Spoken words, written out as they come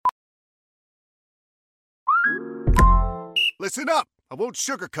Listen up. I won't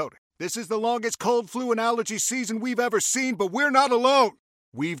sugarcoat it. This is the longest cold, flu, and allergy season we've ever seen, but we're not alone.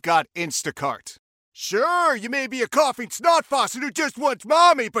 We've got Instacart. Sure, you may be a coughing snot faucet who just wants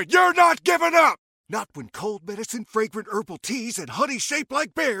mommy, but you're not giving up. Not when cold medicine, fragrant herbal teas, and honey shaped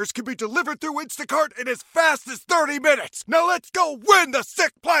like bears can be delivered through Instacart in as fast as 30 minutes. Now let's go win the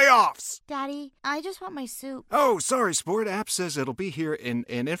sick playoffs. Daddy, I just want my soup. Oh, sorry, Sport. App says it'll be here in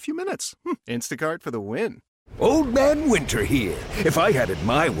a few minutes. Instacart for the win. Old Man Winter here. If I had it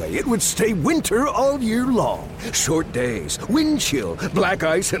my way, it would stay winter all year long. Short days, wind chill, black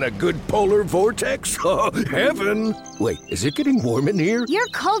ice, and a good polar vortex. Oh, heaven. Wait, is it getting warm in here? Your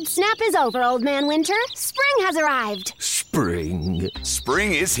cold snap is over, Old Man Winter. Spring has arrived. Spring.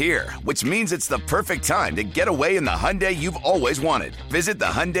 Spring is here, which means it's the perfect time to get away in the Hyundai you've always wanted. Visit the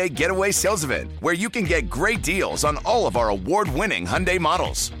Hyundai Getaway Sales Event, where you can get great deals on all of our award-winning Hyundai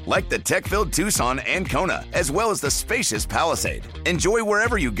models, like the tech-filled Tucson and Kona, as well as the spacious Palisade. Enjoy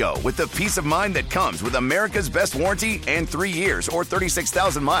wherever you go with the peace of mind that comes with America's best warranty and 3 years or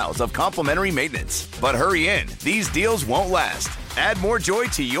 36,000 miles of complimentary maintenance. But hurry in, these deals won't last. Add more joy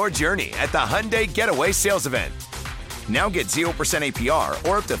to your journey at the Hyundai Getaway Sales Event. Now get 0% APR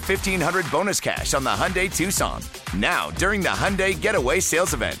or up to $1,500 bonus cash on the Hyundai Tucson. Now, during the Hyundai Getaway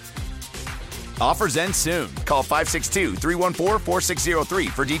Sales Event. Offers end soon. Call 562-314-4603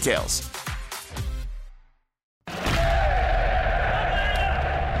 for details.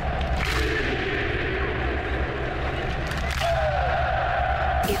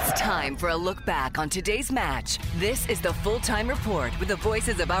 It's time for a look back on today's match. This is the Full-Time Report with the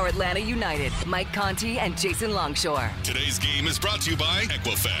voices of our Atlanta United, Mike Conti and Jason Longshore. Today's game is brought to you by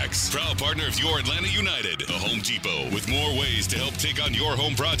Equifax, proud partner of your Atlanta United. The Home Depot, with more ways to help take on your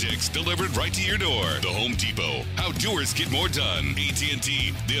home projects delivered right to your door. The Home Depot, how doers get more done.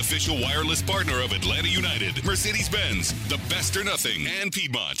 AT&T, the official wireless partner of Atlanta United. Mercedes-Benz, the best or nothing. And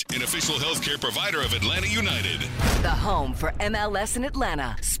Piedmont, an official healthcare provider of Atlanta United. The home for MLS in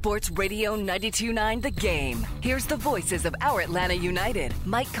Atlanta. Sports Radio 92.9 The Game. Here's the voices of our Atlanta United,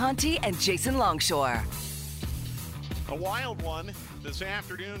 Mike Conti and Jason Longshore. A wild one this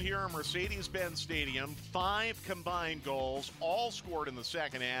afternoon here at Mercedes-Benz Stadium. 5 combined goals, all scored in the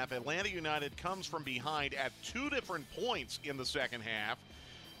second half. Atlanta United comes from behind at 2 different points in the second half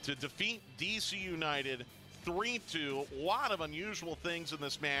to defeat DC United 3-2. A lot of unusual things in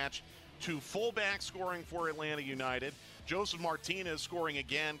this match. 2 fullbacks scoring for Atlanta United. Joseph Martinez scoring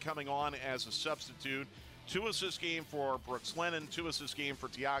again, coming on as a substitute. 2 assist game for Brooks Lennon, 2 assist game for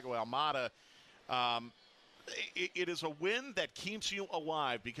Thiago Almada. It is a win that keeps you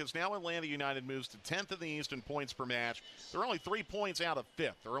alive because now Atlanta United moves to 10th in the East in points per match. They're only 3 points out of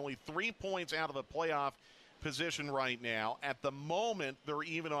 5th. They're only 3 points out of a playoff position right now. At the moment, they're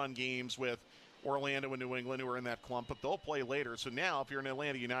even on games with Orlando and New England, who are in that clump, but they'll play later. So now, if you're an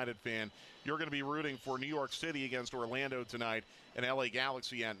Atlanta United fan, you're going to be rooting for New York City against Orlando tonight and LA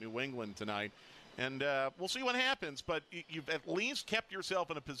Galaxy at New England tonight. And we'll see what happens, but you've at least kept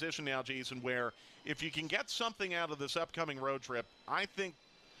yourself in a position now, Jason, where if you can get something out of this upcoming road trip, I think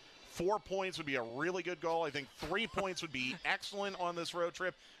 4 points would be a really good goal. I think 3 points would be excellent on this road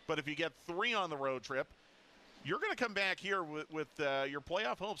trip, but if you get 3 on the road trip, you're going to come back here with your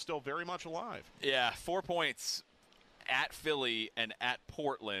playoff hopes still very much alive. Yeah, 4 points at Philly and at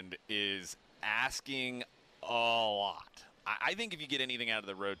Portland is asking a lot. I think if you get anything out of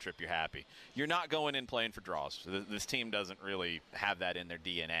the road trip, you're happy. You're not going in playing for draws. This team doesn't really have that in their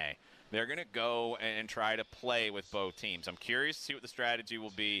DNA. They're going to go and try to play with both teams. I'm curious to see what the strategy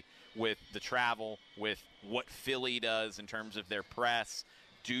will be with the travel, with what Philly does in terms of their press.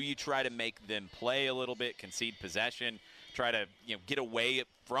 Do you try to make them play a little bit, concede possession, try to get away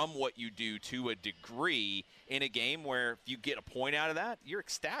from what you do to a degree in a game where if you get a point out of that, you're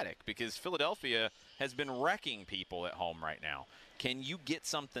ecstatic because Philadelphia has been wrecking people at home right now. Can you get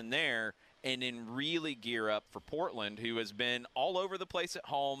something there and then really gear up for Portland, who has been all over the place at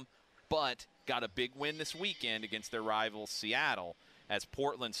home, but got a big win this weekend against their rival Seattle as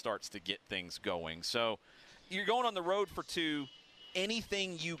Portland starts to get things going. So you're going on the road for 2.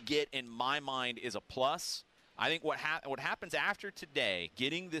 Anything you get, in my mind, is a plus. I think what happens after today,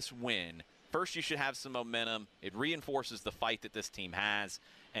 getting this win, first, you should have some momentum. It reinforces the fight that this team has.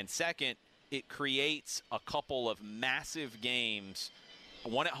 And second, it creates a couple of massive games,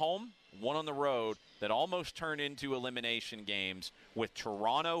 one at home, one on the road, that almost turn into elimination games with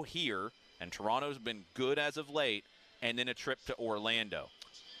Toronto here, and Toronto's been good as of late, and then a trip to Orlando.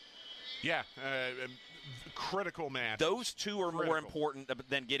 Yeah, critical match. Those 2 are more important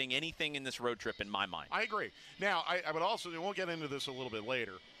than getting anything in this road trip in my mind. I agree. Now, I would also, we'll get into this a little bit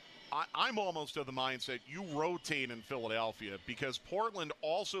later, I'm almost of the mindset you rotate in Philadelphia because Portland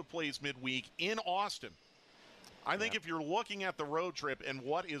also plays midweek in Austin. I think if you're looking at the road trip and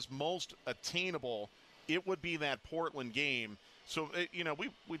what is most attainable, it would be that Portland game. So,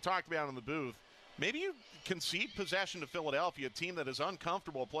 we talked about in the booth, maybe you concede possession to Philadelphia, a team that is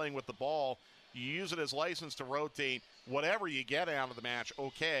uncomfortable playing with the ball. You use it as license to rotate. Whatever you get out of the match,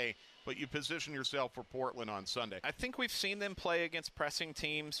 okay, but you position yourself for Portland on Sunday. I think we've seen them play against pressing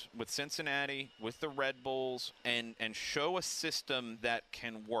teams with Cincinnati, with the Red Bulls, and show a system that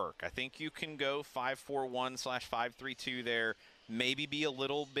can work. I think you can go 5-4-1/5-3-2 there, maybe be a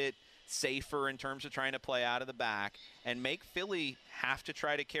little bit safer in terms of trying to play out of the back and make Philly have to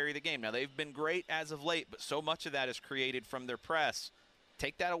try to carry the game. Now, they've been great as of late, but so much of that is created from their press.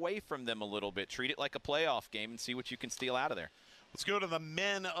 Take that away from them a little bit. Treat it like a playoff game and see what you can steal out of there. Let's go to the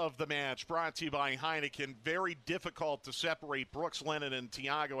men of the match, brought to you by Heineken. Very difficult to separate Brooks Lennon and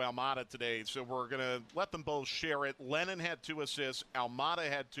Thiago Almada today, so we're going to let them both share it. Lennon had 2 assists. Almada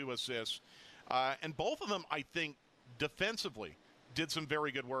had 2 assists. And both of them, I think, defensively, did some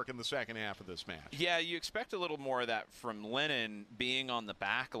very good work in the second half of this match. Yeah, you expect a little more of that from Lennon being on the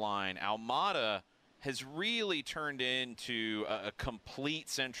back line. Almada has really turned into a complete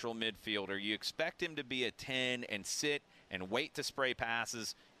central midfielder. You expect him to be a 10 and sit and wait to spray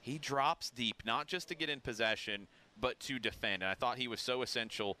passes. He drops deep, not just to get in possession, but to defend. And I thought he was so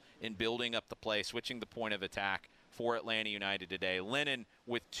essential in building up the play, switching the point of attack for Atlanta United today. Lennon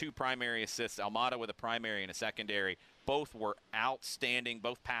with 2 primary assists, Almada with a primary and a secondary. Both were outstanding.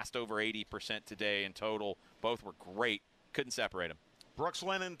 Both passed over 80% today in total. Both were great. Couldn't separate them. Brooks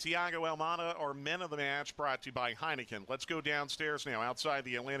Lennon, Thiago Almada are men of the match, brought to you by Heineken. Let's go downstairs now, outside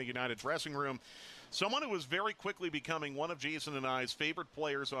the Atlanta United dressing room. Someone who is very quickly becoming one of Jason and I's favorite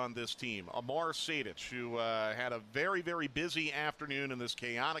players on this team, Amar Sejdic, who had a very, very busy afternoon in this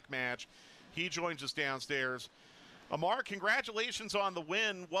chaotic match. He joins us downstairs. Amar, congratulations on the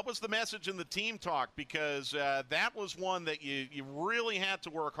win. What was the message in the team talk? Because that was one that you really had to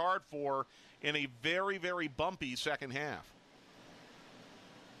work hard for in a very, very bumpy second half.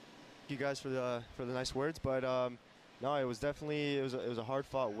 You guys for the nice words, but no, it was definitely it was a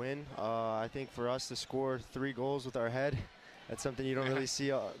hard-fought win. I think for us to score 3 goals with our head, that's something you don't really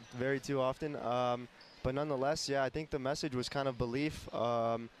see very too often. But nonetheless, yeah, I think the message was kind of belief.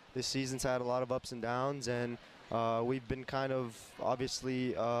 This season's had a lot of ups and downs, and we've been kind of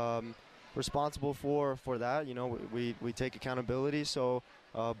obviously responsible for that. You know, we take accountability. So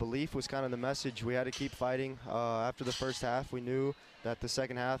belief was kind of the message. We had to keep fighting. After the first half, we knew that the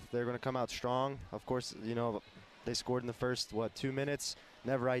second half they're going to come out strong. Of course, you know, they scored in the first 2 minutes.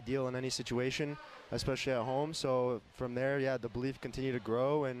 Never ideal in any situation, especially at home. So from there, yeah, the belief continued to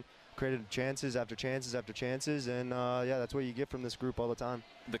grow and created chances after chances after chances, and yeah, that's what you get from this group all the time.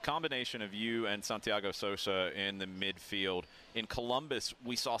 The combination of you and Santiago Sosa in the midfield. In Columbus,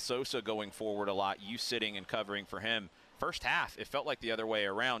 we saw Sosa going forward a lot, you sitting and covering for him. First half, it felt like the other way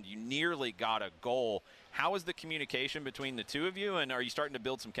around. You nearly got a goal. How is the communication between the two of you, and are you starting to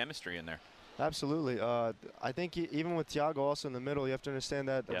build some chemistry in there? Absolutely. I think even with Thiago also in the middle, you have to understand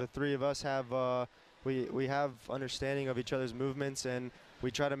that the three of us have we have understanding of each other's movements, and we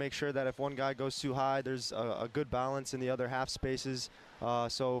try to make sure that if one guy goes too high, there's a good balance in the other half spaces.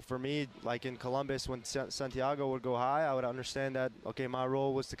 So for me, like in Columbus, when Santiago would go high, I would understand that, okay, my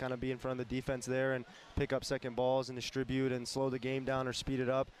role was to kind of be in front of the defense there and pick up second balls and distribute and slow the game down or speed it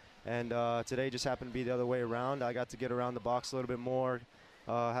up. And today just happened to be the other way around. I got to get around the box a little bit more.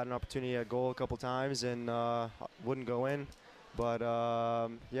 Had an opportunity at goal a couple times and wouldn't go in. But,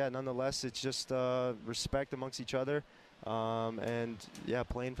 yeah, nonetheless, it's just respect amongst each other. And, yeah,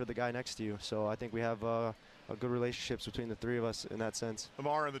 playing for the guy next to you. So I think we have a good relationships between the three of us in that sense.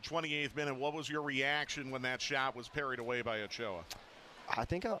 Amar, in the 28th minute, what was your reaction when that shot was parried away by Ochoa? I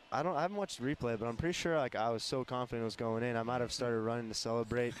think I haven't watched the replay, but I'm pretty sure like I was so confident it was going in. I might have started running to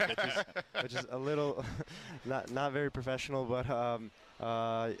celebrate, which is a little not very professional. But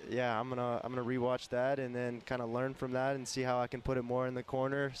yeah, I'm gonna rewatch that and then kind of learn from that and see how I can put it more in the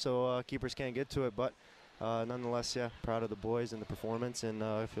corner so keepers can't get to it. But nonetheless, yeah, proud of the boys and the performance, and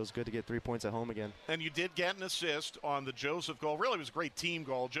it feels good to get 3 points at home again. And you did get an assist on the Joseph goal. Really, it was a great team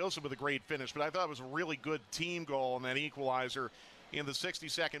goal. Joseph with a great finish, but I thought it was a really good team goal on that equalizer in the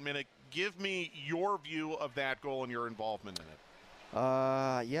 62nd minute. Give me your view of that goal and your involvement in it.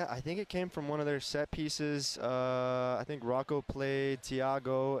 Yeah, I think it came from one of their set pieces. I think Rocco played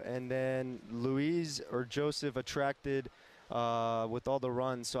Thiago, and then Luis or Joseph attracted with all the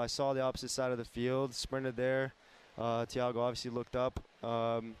runs. So I saw the opposite side of the field, sprinted there, Thiago obviously looked up,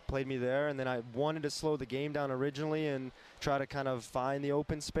 played me there, and then I wanted to slow the game down originally and try to kind of find the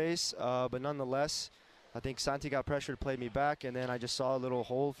open space. But nonetheless, I think Santi got pressured, played me back, and then I just saw a little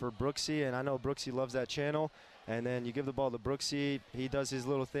hole for Brooksy, and I know Brooksy loves that channel. And then you give the ball to Brooksy, he does his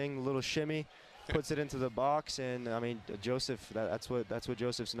little thing, a little shimmy, puts it into the box, and I mean Joseph, that's what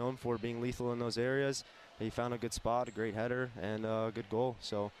Joseph's known for, being lethal in those areas. He found a good spot, a great header, and a good goal.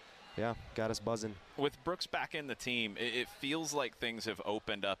 So, yeah, got us buzzing. With Brooks back in the team, it feels like things have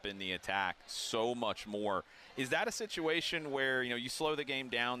opened up in the attack so much more. Is that a situation where, you slow the game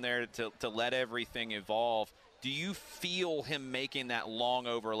down there to let everything evolve? Do you feel him making that long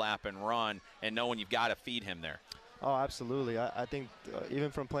overlap and run and knowing you've got to feed him there? Oh, absolutely. I think even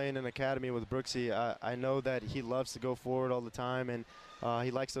from playing in academy with Brooksy, I know that he loves to go forward all the time, and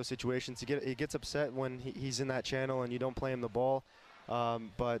he likes those situations. He gets upset when he's in that channel and you don't play him the ball.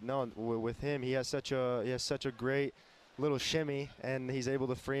 But no, with him, he has such a great little shimmy, and he's able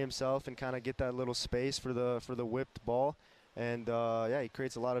to free himself and kind of get that little space for the whipped ball. And yeah, he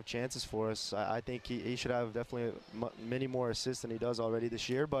creates a lot of chances for us. I think he should have definitely many more assists than he does already this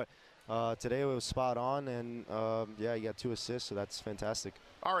year. But today it was spot on, and yeah, he got 2 assists, so that's fantastic.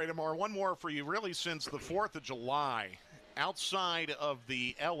 All right, Amar, one more for you. Really, since the 4th of July, outside of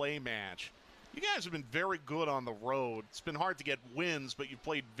the L.A. match, you guys have been very good on the road. It's been hard to get wins, but you've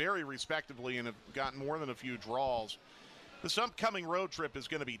played very respectably and have gotten more than a few draws. This upcoming road trip is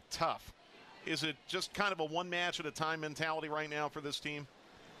going to be tough. Is it just kind of a one match at a time mentality right now for this team?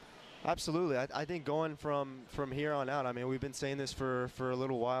 Absolutely. I think going from here on out, I mean, we've been saying this for a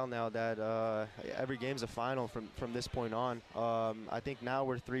little while now, that every game's a final from this point on. I think now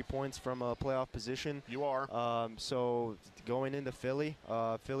we're 3 points from a playoff position. You are. So going into Philly,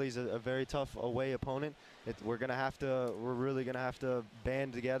 Philly's a very tough away opponent. We're really gonna have to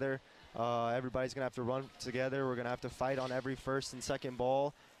band together. Everybody's gonna have to run together. We're gonna have to fight on every first and second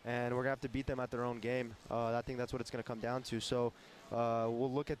ball, and we're gonna have to beat them at their own game. I think that's what it's gonna come down to. So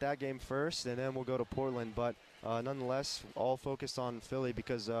we'll look at that game first, and then we'll go to Portland. But nonetheless, all focused on Philly,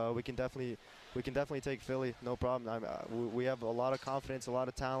 because we can definitely take Philly, no problem. We have a lot of confidence, a lot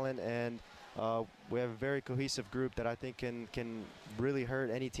of talent, and we have a very cohesive group that I think can really hurt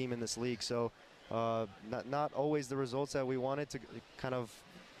any team in this league. So not always the results that we wanted to kind of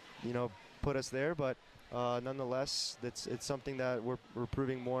put us there, but nonetheless, it's something that we're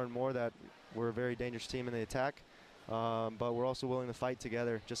proving more and more that we're a very dangerous team in the attack. But we're also willing to fight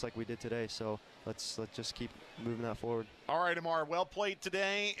together, just like we did today. So let's just keep moving that forward. All right, Amar, well played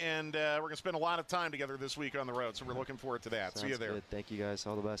today, and we're going to spend a lot of time together this week on the road, so we're looking forward to that. Sounds See you there. Good. Thank you, guys.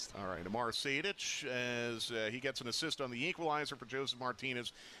 All the best. All right, Amar Sejdic, as he gets an assist on the equalizer for Joseph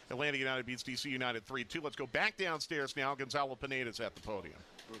Martinez. Atlanta United beats DC United 3-2. Let's go back downstairs now. Gonzalo Pineda's at the podium.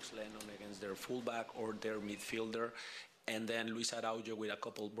 Brooks Lennon against their fullback or their midfielder. And then Luis Araujo with a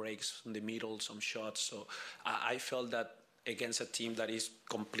couple breaks in the middle, some shots. So I felt that against a team that is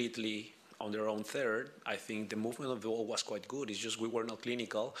completely on their own third, I think the movement of the ball was quite good. It's just we were not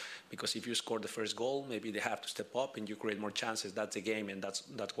clinical, because if you score the first goal, maybe they have to step up and you create more chances. That's the game, and that's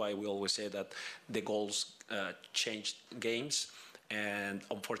why we always say that the goals changed games. And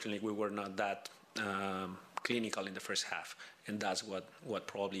unfortunately, we were not that clinical in the first half, and that's what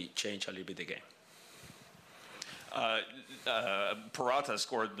probably changed a little bit the game. Peralta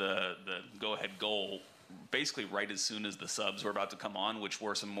scored the go-ahead goal basically right as soon as the subs were about to come on, which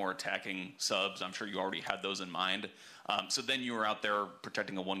were some more attacking subs. I'm sure you already had those in mind. So then you were out there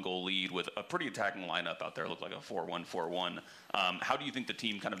protecting a 1-goal lead with a pretty attacking lineup out there. It looked like a 4-1-4-1. How do you think the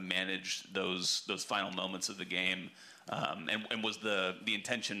team kind of managed those final moments of the game? And was the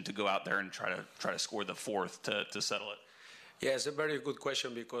intention to go out there and try to score the fourth to settle it? Yeah, it's a very good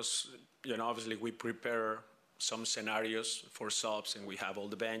question, because obviously we prepare some scenarios for subs, and we have all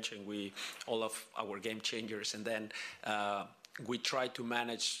the bench and all of our game changers, and then we try to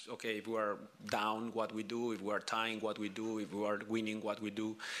manage, okay, if we are down, what we do, if we are tying, what we do, if we are winning, what we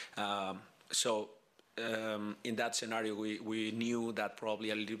do. In that scenario, we knew that probably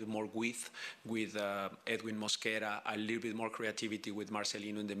a little bit more width with Edwin Mosquera, a little bit more creativity with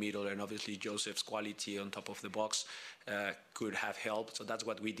Marcelino in the middle, and obviously Joseph's quality on top of the box could have helped. So that's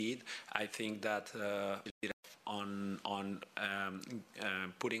what we did. I think that on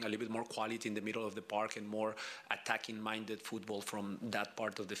putting a little bit more quality in the middle of the park and more attacking-minded football from that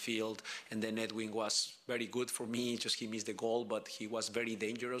part of the field. And then Edwin was very good for me. Just he missed the goal, but he was very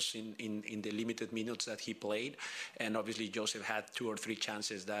dangerous in the limited minutes that he played. And obviously Joseph had 2 or 3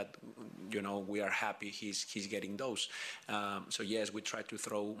 chances that, we are happy he's getting those. So yes, we tried to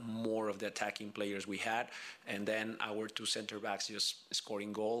throw more of the attacking players we had, and then our 2 center backs just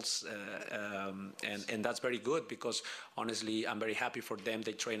scoring goals, and that's very good. good because honestly, I'm very happy for them.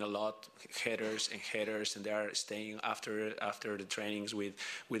 They train a lot, headers, and they are staying after the trainings with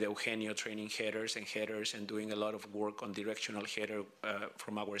Eugenio, training headers and doing a lot of work on directional header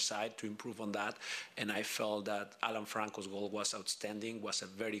from our side to improve on that. And I felt that Alan Franco's goal was outstanding, was a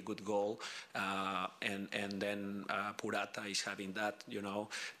very good goal, and then Purata is having that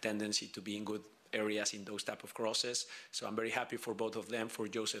tendency to be in good areas in those type of crosses. So I'm very happy for both of them, for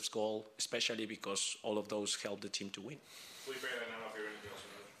Joseph's goal, especially because all of those helped the team to win.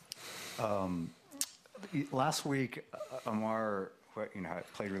 Last week, Amar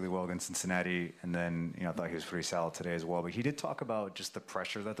played really well against Cincinnati, and then I thought he was pretty solid today as well. But he did talk about just the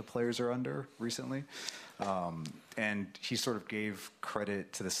pressure that the players are under recently, and he sort of gave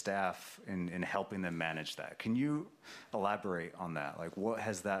credit to the staff in helping them manage that. Can you elaborate on that? Like, what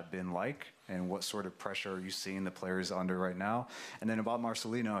has that been like, and what sort of pressure are you seeing the players under right now? And then about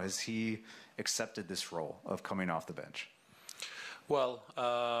Marcelino, has he accepted this role of coming off the bench? Well,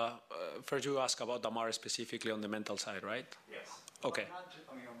 first you ask about Amar specifically on the mental side, right? Yes. Okay.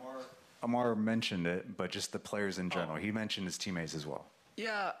 Amar mentioned it, but just the players in general. He mentioned his teammates as well.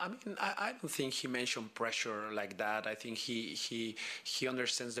 Yeah, I mean, I don't think he mentioned pressure like that. I think he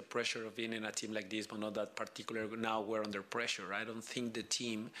understands the pressure of being in a team like this, but not that particular. Now we're under pressure. I don't think the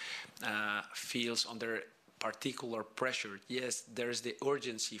team feels under particular pressure. Yes, there's the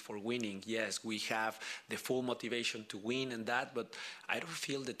urgency for winning. Yes, we have the full motivation to win and that, but I don't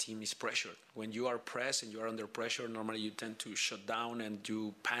feel the team is pressured. When you are pressed and you are under pressure, normally you tend to shut down and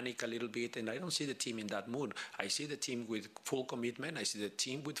you panic a little bit, and I don't see the team in that mood. I see the team with full commitment. I see the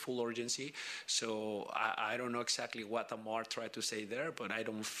team with full urgency. So I don't know exactly what Amar tried to say there, but I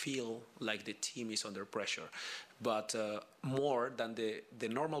don't feel like the team is under pressure. But more than the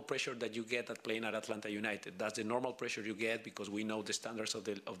normal pressure that you get at playing at Atlanta United. That's the normal pressure you get because we know the standards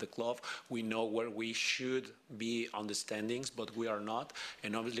of the club. We know where we should be on the standings, but we are not.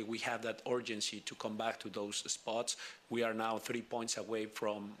 And obviously we have that urgency to come back to those spots. We are now 3 points away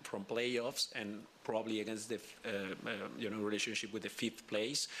from playoffs and probably against the relationship with the 5th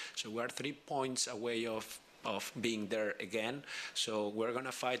place. So we are 3 points away of being there again. So we're going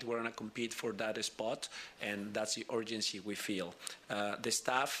to fight, we're going to compete for that spot, and that's the urgency we feel. The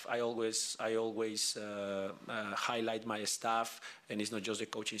staff, I always highlight my staff, and it's not just the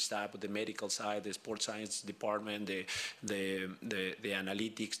coaching staff, but the medical side, the sports science department, the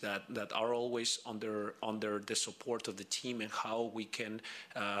analytics that are always under the support of the team and how we can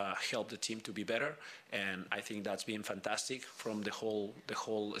help the team to be better. And I think that's been fantastic from the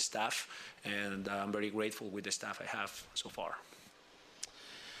whole staff, and I'm very grateful with the staff I have so far.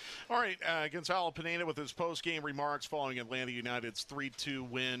 All right, Gonzalo Pineda with his post-game remarks following Atlanta United's 3-2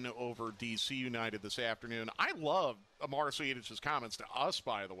 win over DC United this afternoon. I love Amar Sejadic's comments to us,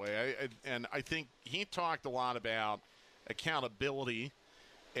 by the way, and I think he talked a lot about accountability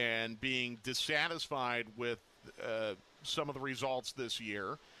and being dissatisfied with some of the results this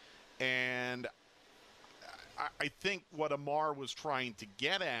year. And I think what Amar was trying to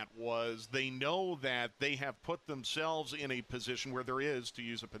get at was they know that they have put themselves in a position where there is, to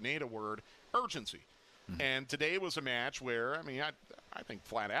use a Pineda word, urgency. Mm-hmm. And today was a match where, I think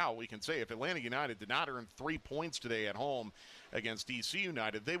flat out we can say if Atlanta United did not earn 3 points today at home against DC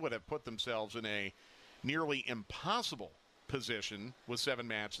United, they would have put themselves in a nearly impossible position with 7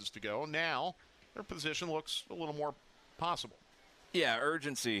 matches to go. Now their position looks a little more possible. Yeah,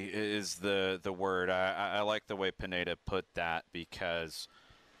 urgency is the word. I like the way Pineda put that because,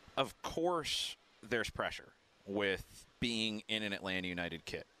 of course, there's pressure with being in an Atlanta United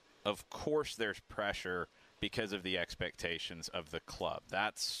kit. Of course, there's pressure because of the expectations of the club.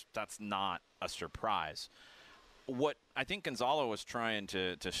 That's not a surprise. What I think Gonzalo was trying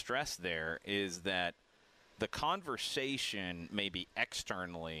to stress there is that the conversation maybe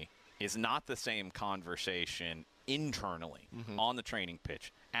externally is not the same conversation internally on the training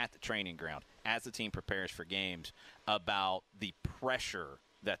pitch, at the training ground, as the team prepares for games, about the pressure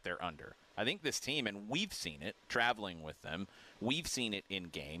that they're under. I think this team, and we've seen it traveling with them, we've seen it in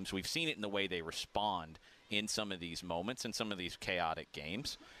games, we've seen it in the way they respond in some of these moments, in some of these chaotic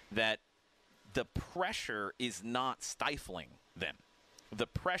games, that the pressure is not stifling them. The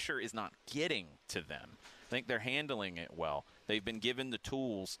pressure is not getting to them. I think they're handling it well. They've been given the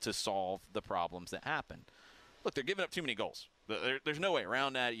tools to solve the problems that happen. Look, they're giving up too many goals. There's no way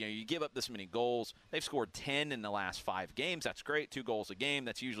around that. You give up this many goals. They've scored 10 in the last 5 games. That's great. 2 goals a game.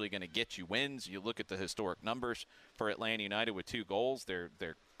 That's usually going to get you wins. You look at the historic numbers for Atlanta United with 2 goals. They're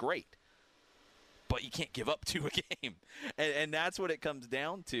great. But you can't give up 2 a game. And that's what it comes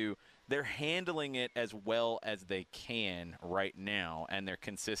down to. they're handling it as well as they can right now, and they're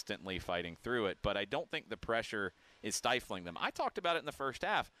consistently fighting through it. But I don't think the pressure is stifling them. I talked about it in the first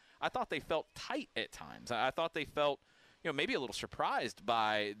half. I thought they felt tight at times. I thought they felt, maybe a little surprised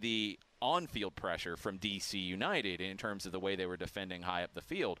by the on-field pressure from DC United in terms of the way they were defending high up the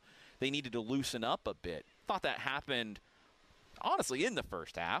field. They needed to loosen up a bit. Thought that happened, honestly, in the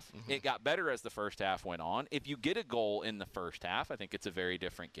first half. Mm-hmm. It got better as the first half went on. If you get a goal in the first half, I think it's a very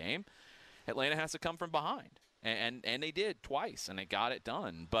different game. Atlanta has to come from behind, and they did twice, and they got it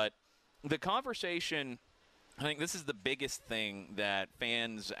done. But the conversation, I think this is the biggest thing that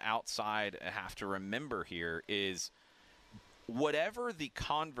fans outside have to remember here is whatever the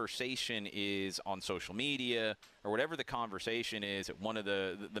conversation is on social media or whatever the conversation is at one of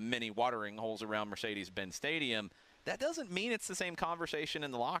the many watering holes around Mercedes-Benz Stadium, that doesn't mean it's the same conversation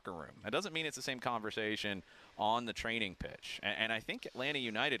in the locker room. That doesn't mean it's the same conversation on the training pitch. And I think Atlanta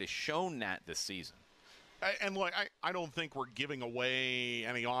United has shown that this season. And look, I don't think we're giving away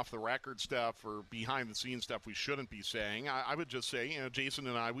any off-the-record stuff or behind-the-scenes stuff we shouldn't be saying. I would just say, Jason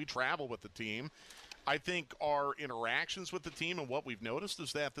and I, we travel with the team. I think our interactions with the team and what we've noticed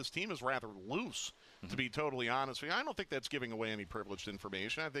is that this team is rather loose, to be totally honest with you. I don't think that's giving away any privileged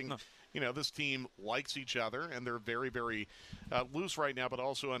information. I think, this team likes each other, and they're very, very loose right now, but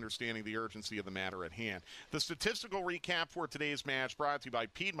also understanding the urgency of the matter at hand. The statistical recap for today's match brought to you by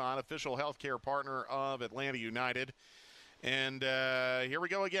Piedmont, official healthcare partner of Atlanta United. And here we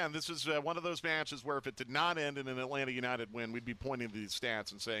go again. This is one of those matches where if it did not end in an Atlanta United win, we'd be pointing to these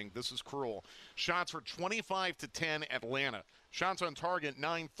stats and saying, this is cruel. Shots were 25-10 Atlanta. Shots on target,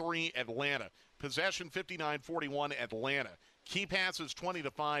 9-3 Atlanta. Possession, 59-41 Atlanta. Key passes,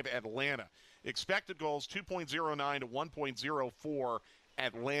 20-5 Atlanta. Expected goals, 2.09 to 1.04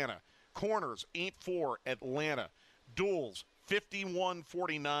 Atlanta. Corners, 8-4 Atlanta. Duels,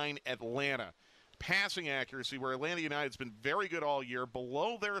 51-49 Atlanta. Passing accuracy, where Atlanta United's been very good all year,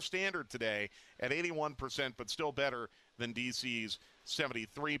 below their standard today at 81%, but still better than DC's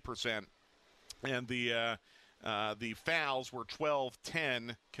 73%. And the fouls were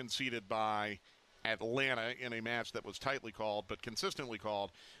 12-10 conceded by Atlanta in a match that was tightly called, but consistently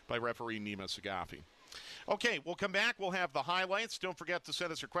called by referee Nima Sagafi. Okay, we'll come back. We'll have the highlights. Don't forget to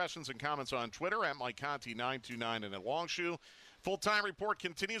send us your questions and comments on Twitter at MikeConti929 and at Longshoe. Full-time report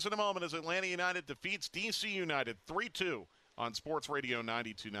continues in a moment as Atlanta United defeats DC United 3-2 on Sports Radio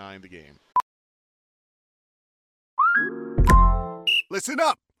 92.9 The Game. Listen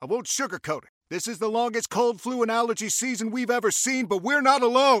up. I won't sugarcoat it. This is the longest cold, flu, and allergy season we've ever seen, but we're not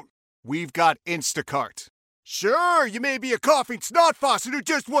alone. We've got Instacart. Sure, you may be a coughing snot faucet who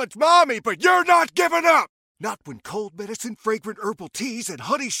just wants mommy, but you're not giving up. Not when cold medicine, fragrant herbal teas, and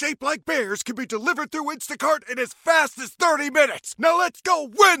honey shaped like bears can be delivered through Instacart in as fast as 30 minutes. Now let's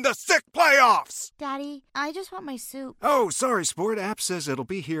go win the sick playoffs! Daddy, I just want my soup. Oh, sorry, Sport. App says it'll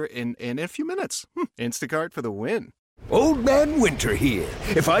be here in a few minutes. Instacart for the win. Old Man Winter here.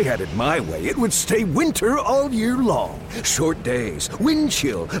 If I had it my way, it would stay winter all year long. Short days, wind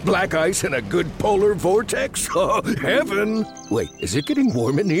chill, black ice, and a good polar vortex. Oh, heaven. Wait, is it getting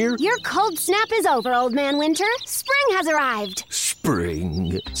warm in here? Your cold snap is over, Old Man Winter. Spring has arrived.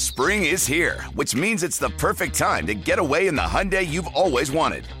 Spring. Spring is here, which means it's the perfect time to get away in the Hyundai you've always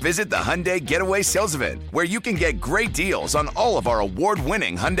wanted. Visit the Hyundai Getaway Sales Event, where you can get great deals on all of our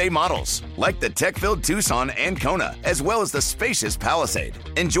award-winning Hyundai models, like the tech-filled Tucson and Kona, as well as the spacious Palisade.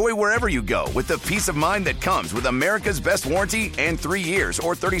 Enjoy wherever you go with the peace of mind that comes with America's best warranty and 3 years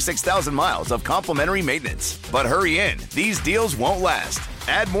or 36,000 miles of complimentary maintenance. But hurry in, these deals won't last.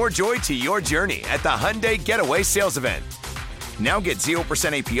 Add more joy to your journey at the Hyundai Getaway Sales Event. Now get 0%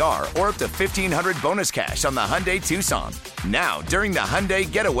 APR or up to $1,500 bonus cash on the Hyundai Tucson. Now, during the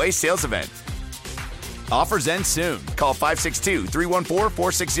Hyundai Getaway Sales Event. Offers end soon. Call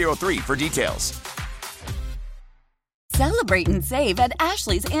 562-314-4603 for details. Celebrate and save at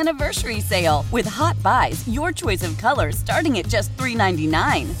Ashley's Anniversary Sale. With Hot Buys, your choice of colors starting at just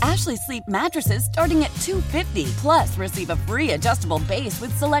 $3.99. Ashley Sleep mattresses starting at $2.50. Plus, receive a free adjustable base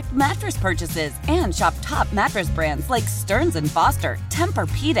with select mattress purchases. And shop top mattress brands like Stearns & Foster,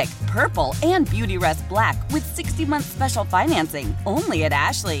 Tempur-Pedic, Purple, and Beautyrest Black with 60-month special financing. Only at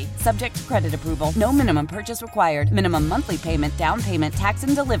Ashley. Subject to credit approval. No minimum purchase required. Minimum monthly payment, down payment, tax,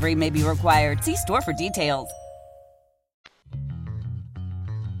 and delivery may be required. See store for details.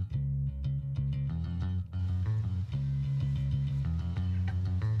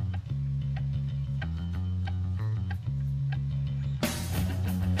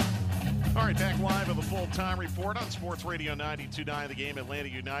 All right, back live of the full-time report on Sports Radio 92.9 The Game. Atlanta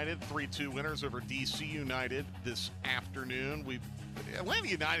United 3-2 winners over DC United this afternoon. We've Atlanta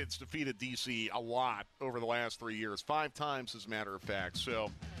United's defeated DC a lot over the last 3 years, 5 times as a matter of fact.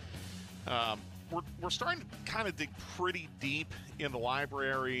 So we're starting to kind of dig pretty deep in the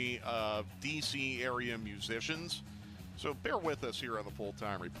library of DC area musicians. So bear with us here on the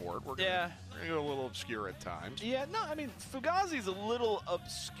Full-Time Report. We're going to go a little obscure at times. Yeah, no, I mean, Fugazi's a little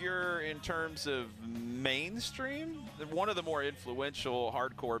obscure in terms of mainstream. They're one of the more influential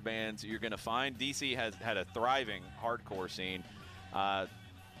hardcore bands you're going to find. DC has had a thriving hardcore scene.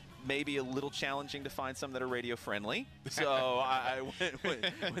 Maybe a little challenging to find some that are radio friendly. So I went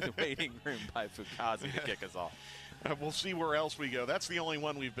with Waiting Room by Fugazi to kick us off. We'll see where else we go. That's the only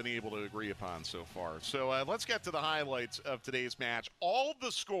one we've been able to agree upon so far. So let's get to the highlights of today's match. All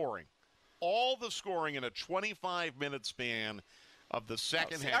the scoring in a 25-minute span of the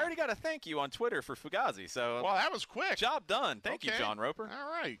second half. I already got a thank you on Twitter for Fugazi. So well, that was quick. Job done. Thank you, John Roper. All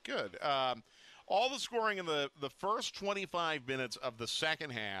right, good. All the scoring in the first 25 minutes of the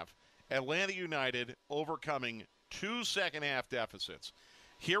second half, Atlanta United overcoming 2 second-half deficits.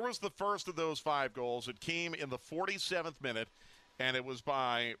 Here was the first of those 5 goals. It came in the 47th minute, and it was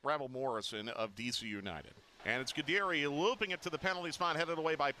by Revel Morrison of DC United. And it's Guderi looping it to the penalty spot, headed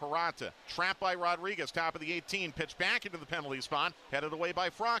away by Peralta. Trapped by Rodriguez, top of the 18. Pitched back into the penalty spot, headed away by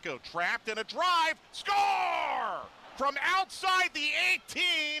Franco. Trapped in a drive. Score! From outside the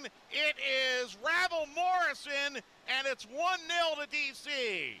 18, it is Revel Morrison, and it's 1-0 to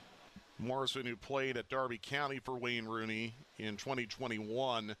DC. Morrison, who played at Derby County for Wayne Rooney in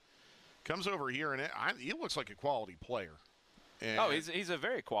 2021, comes over here, and he looks like a quality player. And he's a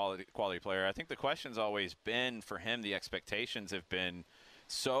very quality player. I think the question's always been for him, the expectations have been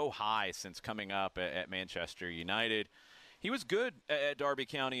so high since coming up at Manchester United. He was good at Derby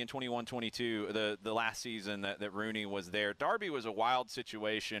County in 21-22, the last season that Rooney was there. Derby was a wild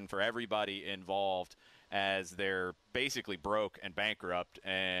situation for everybody involved, as they're basically broke and bankrupt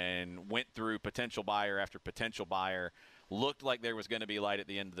and went through potential buyer after potential buyer. Looked like there was going to be light at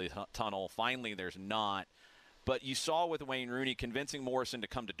the end of the tunnel. Finally, there's not. But you saw with Wayne Rooney convincing Morrison to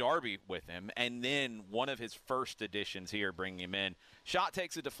come to Derby with him, and then one of his first additions here bringing him in. Shot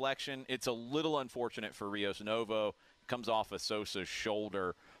takes a deflection. It's a little unfortunate for Rios Novo. Comes off of Sosa's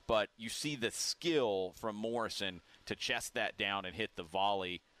shoulder. But you see the skill from Morrison to chest that down and hit the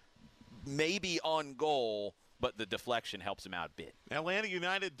volley. Maybe on goal, but the deflection helps him out a bit. Atlanta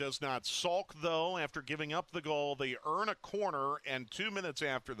United does not sulk, though. After giving up the goal, they earn a corner, and 2 minutes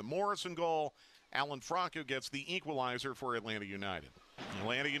after the Morrison goal, Alan Franco gets the equalizer for Atlanta United.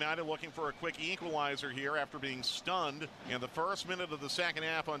 Atlanta United looking for a quick equalizer here after being stunned in the first minute of the second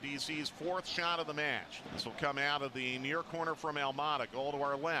half on DC's 4th shot of the match. This will come out of the near corner from Almada. Goal to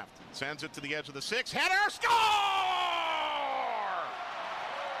our left. Sends it to the edge of the 6. Header! Score!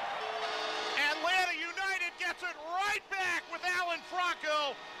 Atlanta United gets it right back with Alan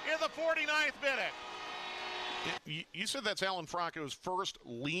Franco in the 49th minute. You said that's Alan Franco's first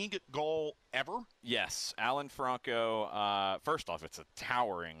league goal ever? Yes, Alan Franco, first off, it's a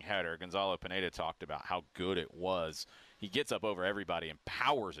towering header. Gonzalo Pineda talked about how good it was. He gets up over everybody and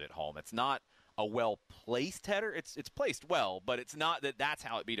powers it home. It's not a well-placed header. It's placed well, but it's not that's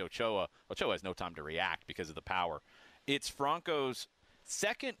how it beat Ochoa. Ochoa has no time to react because of the power. It's Franco's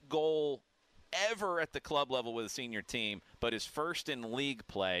second goal ever at the club level with a senior team, but his first in league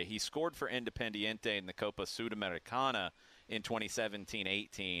play. He scored for Independiente in the Copa Sudamericana in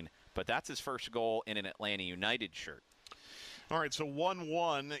 2017-18, but that's his first goal in an Atlanta United shirt. All right, so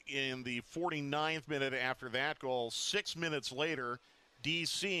 1-1 in the 49th minute after that goal. 6 minutes later,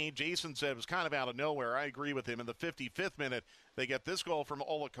 DC, Jason said, was kind of out of nowhere. I agree with him. In the 55th minute, they get this goal from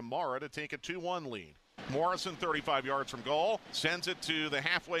Ola Kamara to take a 2-1 lead. Morrison, 35 yards from goal, sends it to the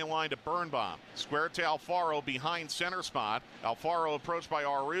halfway line to Birnbaum. Square to Alfaro behind center spot. Alfaro approached by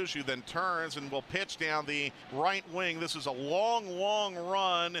Arouche, who then turns and will pitch down the right wing. This is a long, long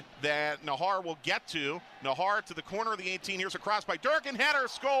run that Nahar will get to. Nahar to the corner of the 18. Here's a cross by Durkin. Header,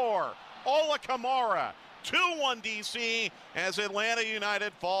 score! Ola Kamara. 2-1 DC as Atlanta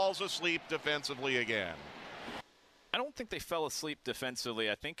United falls asleep defensively again. I don't think they fell asleep defensively.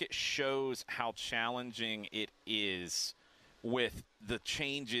 I think it shows how challenging it is with the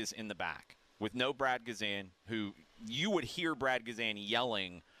changes in the back. With no Brad Gazan, who you would hear Brad Gazan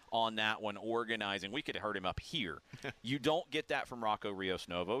yelling on that one, organizing. We could have heard him up here. You don't get that from Rocco Rios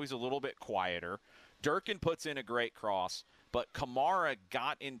Novo. He's a little bit quieter. Durkin puts in a great cross, but Kamara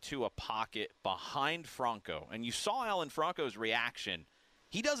got into a pocket behind Franco. And you saw Alan Franco's reaction.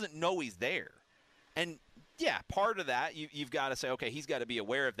 He doesn't know he's there. And yeah, part of that, you've got to say, okay, he's got to be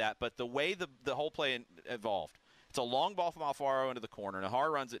aware of that. But the way the whole play evolved, it's a long ball from Alfaro into the corner.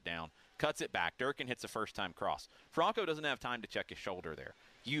 Nahar runs it down. cuts it back. Durkin hits a first-time cross. Franco doesn't have time to check his shoulder there.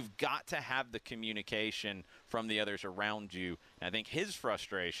 You've got to have the communication from the others around you. And I think his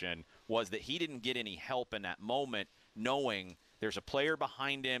frustration was that he didn't get any help in that moment, knowing there's a player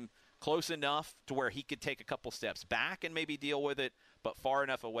behind him close enough to where he could take a couple steps back and maybe deal with it, but far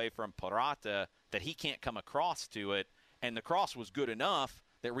enough away from Purata that he can't come across to it. And the cross was good enough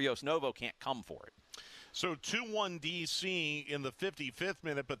that Rios Novo can't come for it. So 2-1 DC in the 55th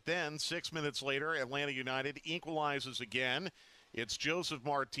minute, but then 6 minutes later, Atlanta United equalizes again. It's Joseph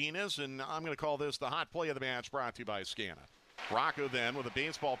Martinez, and I'm going to call this the hot play of the match, brought to you by Scana. Rocco then with a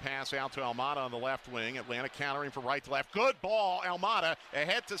baseball pass out to Almada on the left wing. Atlanta countering from right to left. Good ball. Almada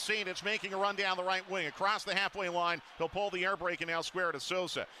ahead to Sejdic, making a run down the right wing. Across the halfway line, he'll pull the air brake and now square to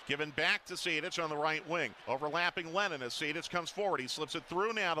Sosa. Given back to Sejdic on the right wing. Overlapping Lennon as Sejdic comes forward. He slips it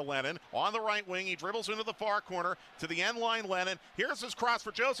through now to Lennon. On the right wing, he dribbles into the far corner to the end line Lennon. Here's his cross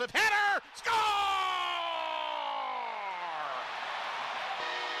for Joseph. Header! Score!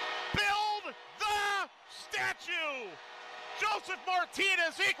 Build the statue! Joseph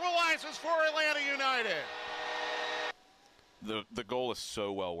Martinez equalizes for Atlanta United. The goal is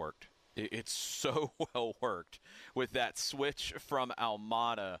so well worked. It's so well worked with that switch from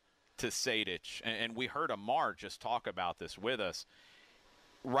Almada to Sejdic. And we heard Amar just talk about this with us.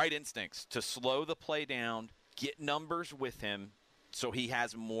 Right instincts to slow the play down, get numbers with him so he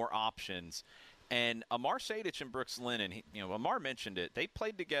has more options. And Amar Sejdic and Brooks Lennon, Amar mentioned it, they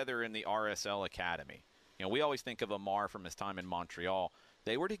played together in the RSL Academy. We always think of Amar from his time in Montreal.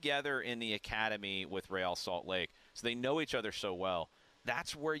 They were together in the academy with Real Salt Lake, so they know each other so well.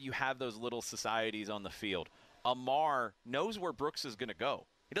 That's where you have those little societies on the field. Amar knows where Brooks is going to go.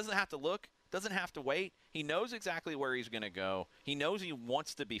 He doesn't have to look, doesn't have to wait. He knows exactly where he's going to go. He knows he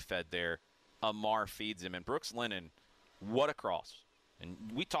wants to be fed there. Amar feeds him. And Brooks Lennon, what a cross. And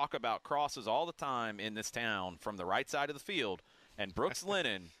we talk about crosses all the time in this town from the right side of the field. And Brooks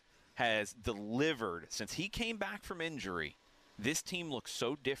Lennon has delivered since he came back from injury. This team looks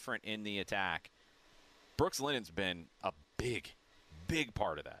so different in the attack. Brooks Lennon's been a big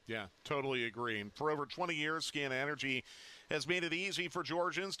part of that. Yeah, totally agree. And for over 20 years, Scana Energy has made it easy for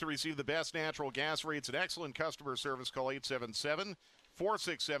Georgians to receive the best natural gas rates and excellent customer service. Call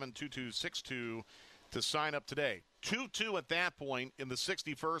 877-467-2262 to sign up today. 2-2 at that point in the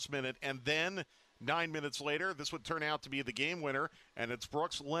 61st minute, and then 9 minutes later, this would turn out to be the game winner, and it's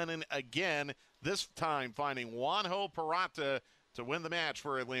Brooks Lennon again, this time finding Juanjo Purata to win the match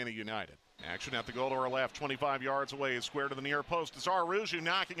for Atlanta United. Action at the goal to our left, 25 yards away, square to the near post. It's Araujo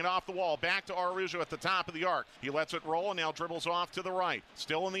knocking it off the wall. Back to Araujo at the top of the arc. He lets it roll and now dribbles off to the right.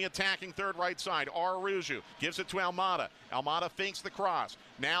 Still in the attacking third right side. Araujo gives it to Almada. Almada fakes the cross.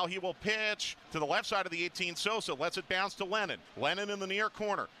 Now he will pitch to the left side of the 18. Sosa lets it bounce to Lennon. Lennon in the near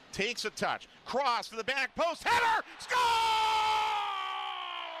corner. Takes a touch. Cross to the back post. Header! Score!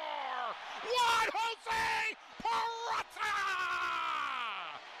 Juan Jose Purata!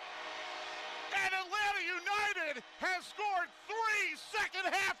 And Atlanta United has scored 3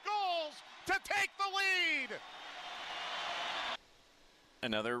 second-half goals to take the lead.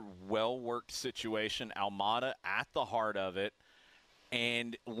 Another well-worked situation. Almada at the heart of it.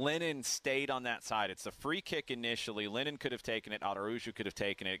 And Lennon stayed on that side. It's a free kick initially. Lennon could have taken it. Araujo could have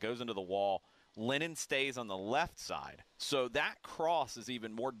taken it. It goes into the wall. Lennon stays on the left side. So that cross is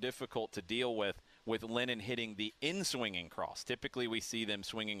even more difficult to deal with Lennon hitting the in-swinging cross. Typically we see them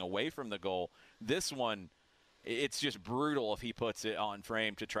swinging away from the goal. This one, it's just brutal if he puts it on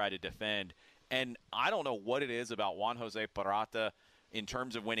frame to try to defend. And I don't know what it is about Juan Jose Purata in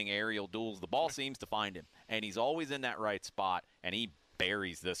terms of winning aerial duels. The ball seems to find him, and he's always in that right spot, and he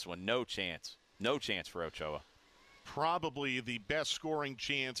buries this one. No chance. No chance for Ochoa. Probably the best scoring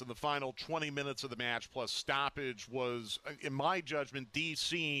chance in the final 20 minutes of the match plus stoppage was, in my judgment,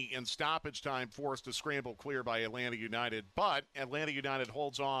 DC in stoppage time forced a scramble clear by Atlanta United. But Atlanta United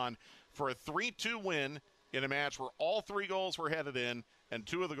holds on for a 3-2 win in a match where all 3 goals were headed in and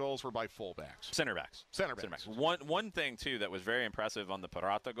 2 of the goals were by fullbacks. Center backs. One thing, too, that was very impressive on the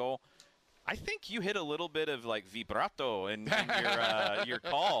Purata goal, I think you hit a little bit of like vibrato in your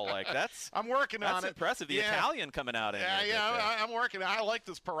call. Like I'm working on it. That's impressive. The Italian coming out in I'm working. I like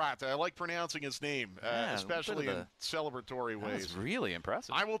this Purata. I like pronouncing his name, especially in celebratory ways. That's really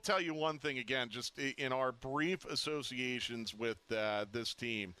impressive. I will tell you one thing again, just in our brief associations with this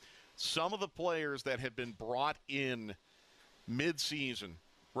team, some of the players that have been brought in mid-season,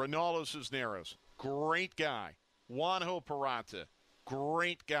 Ronaldo Cisneros, great guy. Juanjo Purata,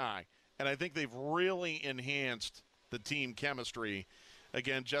 great guy. And I think they've really enhanced the team chemistry,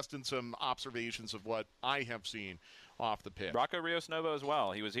 again, just in some observations of what I have seen off the pitch. Rocco Rios Novo as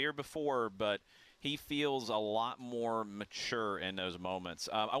well. He was here before, but he feels a lot more mature in those moments.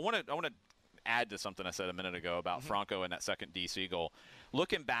 I want to add to something I said a minute ago about Franco and that second DC goal.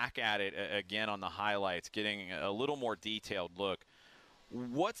 Looking back at it again on the highlights, getting a little more detailed look,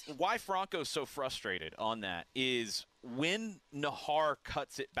 why Franco's so frustrated on that is when Nahar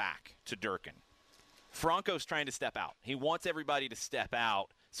cuts it back to Durkin, Franco's trying to step out. He wants everybody to step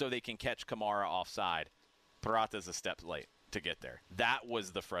out so they can catch Kamara offside. Parata's a step late to get there. That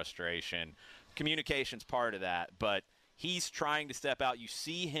was the frustration. Communication's part of that, but he's trying to step out. You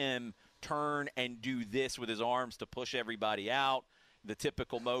see him turn and do this with his arms to push everybody out, the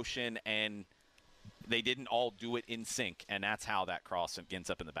typical motion, and they didn't all do it in sync, and that's how that cross ends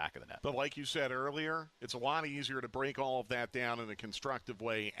up in the back of the net. But like you said earlier, it's a lot easier to break all of that down in a constructive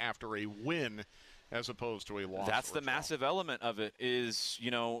way after a win as opposed to a loss. That's the massive element of it is,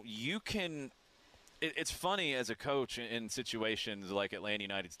 you can – it's funny as a coach in situations like Atlanta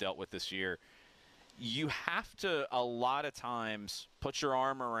United's dealt with this year. You have to, a lot of times, put your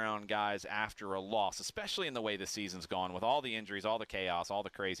arm around guys after a loss, especially in the way the season's gone with all the injuries, all the chaos, all the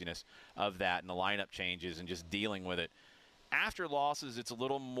craziness of that and the lineup changes and just dealing with it. After losses, it's a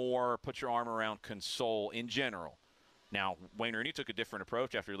little more put your arm around console in general. Now, Wayne Rooney took a different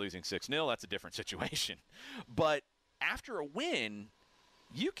approach after losing 6-0. That's a different situation. But after a win,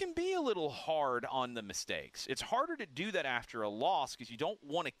 you can be a little hard on the mistakes. It's harder to do that after a loss because you don't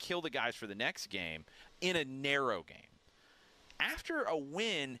want to kill the guys for the next game in a narrow game. After a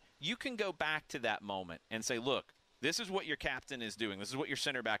win, you can go back to that moment and say, look, this is what your captain is doing. This is what your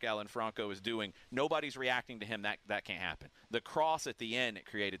center back, Alan Franco, is doing. Nobody's reacting to him. That can't happen. The cross at the end, it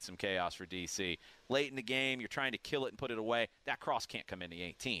created some chaos for DC. Late in the game, you're trying to kill it and put it away. That cross can't come in the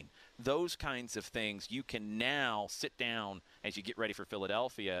 18. Those kinds of things, you can now sit down as you get ready for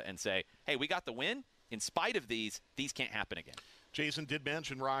Philadelphia and say, hey, we got the win. In spite of these can't happen again. Jason did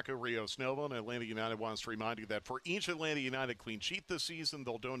mention Rocco Rios Novo, and Atlanta United wants to remind you that for each Atlanta United clean sheet this season,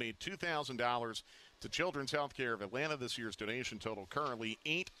 they'll donate $2,000 to Children's Healthcare of Atlanta. This year's donation total currently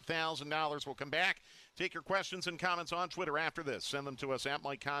 $8,000. We'll come back, take your questions and comments on Twitter after this. Send them to us at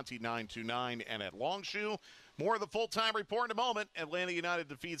Mike Conti 929 and at Longshoe. More of the full-time report in a moment. Atlanta United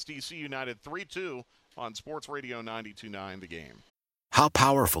defeats DC United 3-2 on Sports Radio 92.9 The Game. How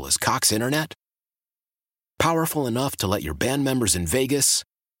powerful is Cox Internet? Powerful enough to let your band members in Vegas,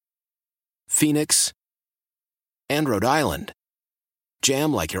 Phoenix, and Rhode Island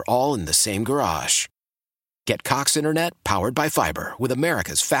jam like you're all in the same garage. Get Cox Internet powered by fiber with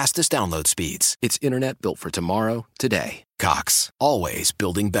America's fastest download speeds. It's internet built for tomorrow, today. Cox, always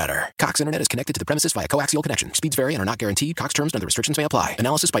building better. Cox Internet is connected to the premises via coaxial connection. Speeds vary and are not guaranteed. Cox terms and other restrictions may apply.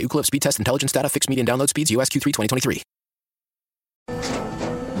 Analysis by Ookla Speed Test Intelligence Data. Fixed median download speeds. US Q3 2023.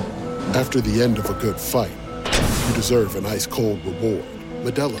 After the end of a good fight, you deserve an ice-cold reward.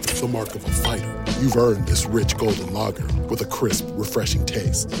 Modelo is the mark of a fighter. You've earned this rich golden lager with a crisp, refreshing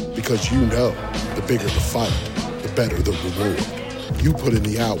taste. Because you know, the bigger the fight, the better the reward. You put in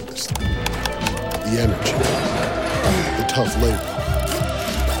the hours, the energy, the tough labor.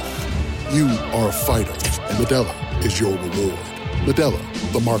 You are a fighter, and Modelo is your reward. Modelo,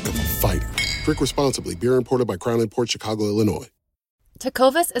 the mark of a fighter. Drink responsibly. Beer imported by Crown Imports, Chicago, Illinois.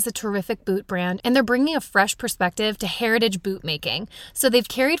 Tecovas is a terrific boot brand, and they're bringing a fresh perspective to heritage boot making. So they've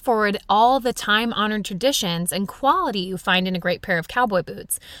carried forward all the time-honored traditions and quality you find in a great pair of cowboy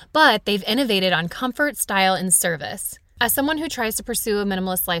boots, but they've innovated on comfort, style, and service. As someone who tries to pursue a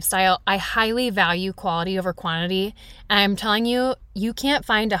minimalist lifestyle, I highly value quality over quantity, and I'm telling you, you can't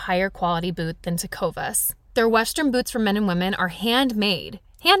find a higher quality boot than Tecovas. Their Western boots for men and women are handmade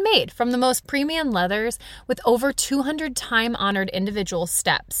from the most premium leathers with over 200 time-honored individual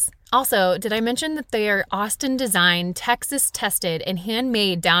steps. Also, did I mention that they are Austin-designed, Texas-tested, and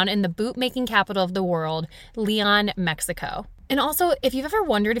handmade down in the boot-making capital of the world, Leon, Mexico. And also, if you've ever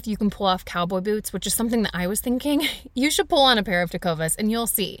wondered if you can pull off cowboy boots, which is something that I was thinking, you should pull on a pair of Tecovas and you'll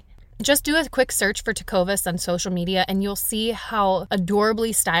see. Just do a quick search for Tecovas on social media and you'll see how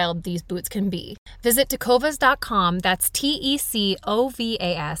adorably styled these boots can be. Visit tecovas.com, that's TECOVAS.com,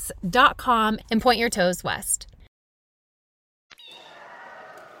 and point your toes west.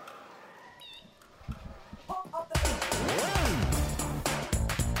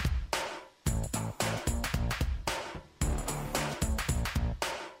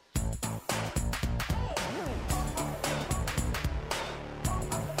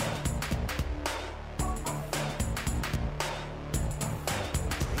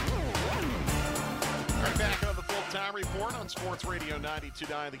 Report on Sports Radio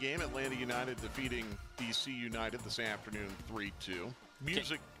 92.9 The Game. Atlanta United defeating DC United this afternoon 3-2.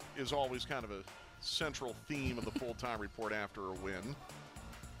 Music is always kind of a central theme of the full-time report after a win.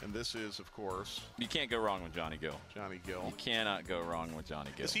 And this is, of course... You can't go wrong with Johnny Gill. Johnny Gill. You cannot go wrong with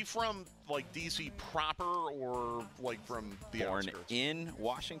Johnny Gill. Is he from, like, D.C. proper or, like, from the outskirts? Born in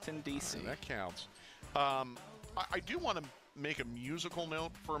Washington, D.C. That counts. I do want to make a musical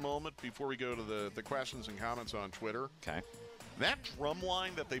note for a moment before we go to the questions and comments on Twitter. Okay. That drum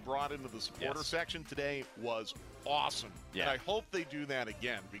line that they brought into the supporter section today was awesome. Yeah. And I hope they do that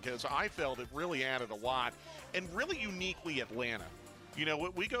again because I felt it really added a lot and really uniquely Atlanta. You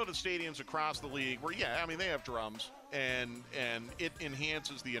know, we go to stadiums across the league where, they have drums and it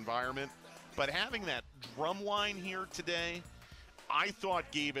enhances the environment. But having that drum line here today, I thought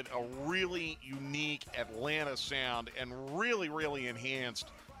gave it a really unique Atlanta sound and really, really enhanced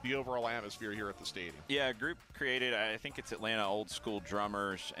the overall atmosphere here at the stadium. Yeah, a group created, I think it's Atlanta Old School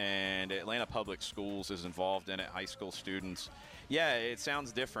Drummers, and Atlanta Public Schools is involved in it, high school students. Yeah, it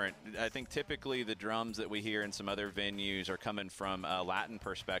sounds different. I think typically the drums that we hear in some other venues are coming from a Latin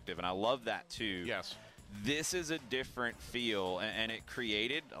perspective, and I love that too. Yes. This is a different feel, and it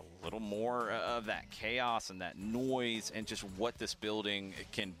created a little more of that chaos and that noise and just what this building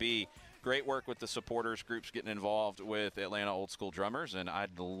can be. Great work with the supporters groups getting involved with Atlanta Old School Drummers, and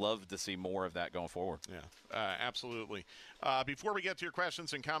I'd love to see more of that going forward. Yeah, absolutely. Before we get to your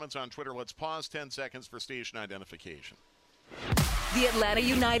questions and comments on Twitter, let's pause 10 seconds for station identification. The Atlanta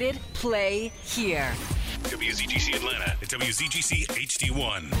United play here. WZGC Atlanta at WZGC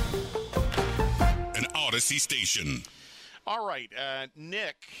HD1. An Odyssey station. All right.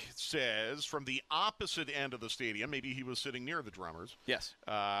 Nick says from the opposite end of the stadium, maybe he was sitting near the Drummers. Yes.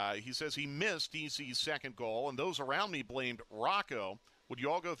 He says he missed DC's second goal, and those around me blamed Rocco. Would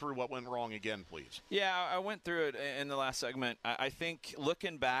you all go through what went wrong again, please? Yeah, I went through it in the last segment. I think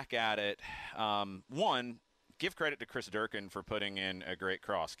looking back at it, one, give credit to Chris Durkin for putting in a great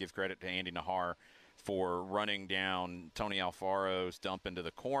cross. Give credit to Andy Nahar for running down Tony Alfaro's dump into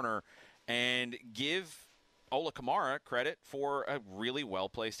the corner. And give Ola Kamara credit for a really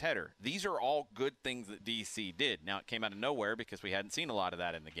well-placed header. These are all good things that DC did. Now, it came out of nowhere because we hadn't seen a lot of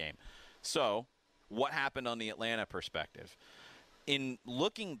that in the game. So, what happened on the Atlanta perspective? In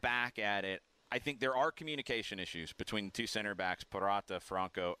looking back at it, I think there are communication issues between the two center backs, Parata,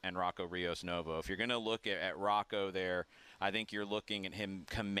 Franco, and Rocco Rios Novo. If you're going to look at Rocco there, I think you're looking at him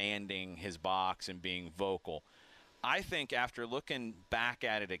commanding his box and being vocal. I think after looking back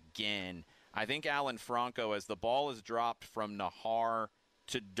at it again, I think Alan Franco, as the ball is dropped from Nahar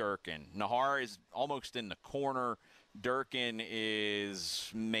to Durkin, Nahar is almost in the corner. Durkin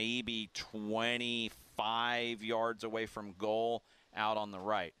is maybe 25 yards away from goal out on the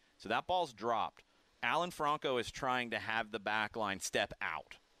right. So that ball's dropped. Alan Franco is trying to have the back line step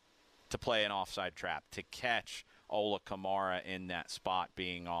out to play an offside trap, to catch Ola Kamara in that spot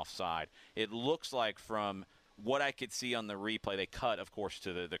being offside. It looks like from what I could see on the replay, they cut, of course,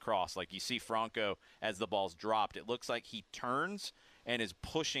 to the cross. Like you see Franco as the ball's dropped. It looks like he turns and is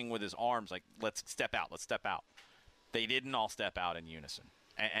pushing with his arms like, let's step out, let's step out. They didn't all step out in unison.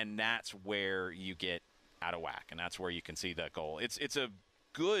 And that's where you get out of whack, and that's where you can see that goal. It's a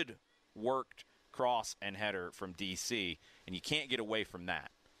good worked cross and header from DC, and you can't get away from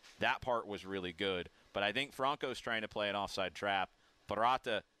that. That part was really good. But I think Franco's trying to play an offside trap.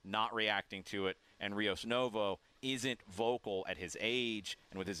 Parata not reacting to it, and Rios Novo isn't vocal at his age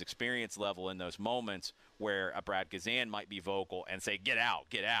and with his experience level in those moments where a Brad Gazan might be vocal and say, get out,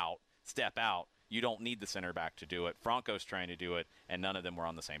 step out. You don't need the center back to do it. Franco's trying to do it, and none of them were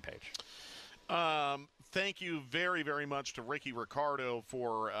on the same page. Thank you very, very much to Ricky Ricardo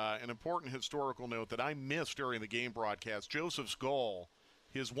for an important historical note that I missed during the game broadcast. Joseph's goal,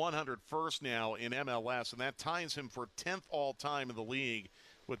 his 101st now in MLS, and that ties him for 10th all-time in the league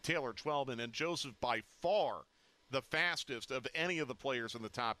with Taylor Twellman. And Joseph, by far, the fastest of any of the players in the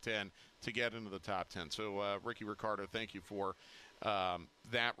top 10 to get into the top 10. So, Ricky Ricardo, thank you for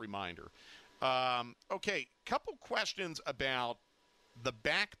that reminder. Okay, couple questions about the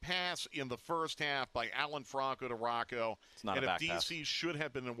back pass in the first half by Alan Franco to Rocco. It's not and a back if DC pass. should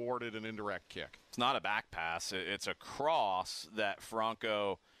have been awarded an indirect kick. It's not a back pass. It's a cross that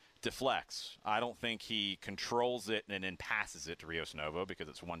Franco deflects. I don't think he controls it and then passes it to Rios Novo because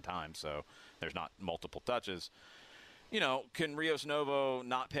it's one time, so there's not multiple touches. You know, can Rios Novo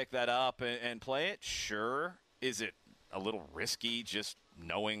not pick that up and play it? Sure. Is it a little risky just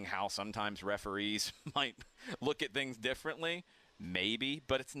knowing how sometimes referees might look at things differently? Maybe,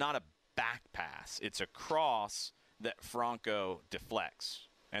 but it's not a back pass. It's a cross that Franco deflects,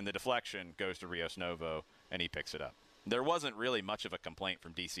 and the deflection goes to Rios Novo, and he picks it up. There wasn't really much of a complaint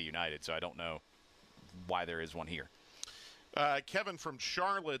from DC United, so I don't know why there is one here. Kevin from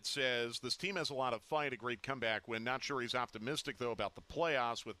Charlotte says, this team has a lot of fight, a great comeback win. Not sure he's optimistic, though, about the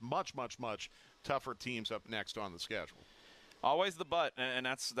playoffs with much, much, much tougher teams up next on the schedule. Always the but, and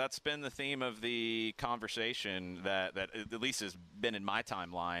that's been the theme of the conversation that at least has been in my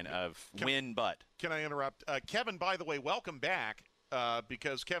timeline of win but. Can I interrupt? Kevin, by the way, welcome back.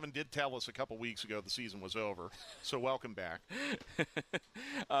 Because Kevin did tell us a couple weeks ago the season was over. So welcome back.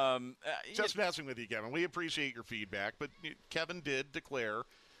 Just messing with you, Kevin. We appreciate your feedback. But Kevin did declare,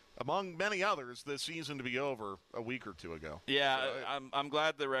 among many others, the season to be over a week or two ago. Yeah, so, I'm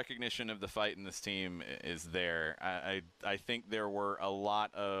glad the recognition of the fight in this team is there. I think there were a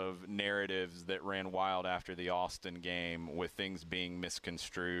lot of narratives that ran wild after the Austin game with things being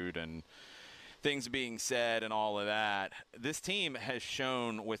misconstrued and things being said and all of that. This team has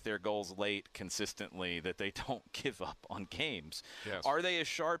shown with their goals late consistently that they don't give up on games. Yes. Are they as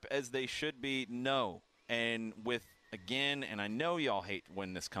sharp as they should be? No. And again, and I know y'all hate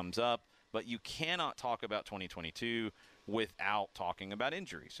when this comes up, but you cannot talk about 2022 without talking about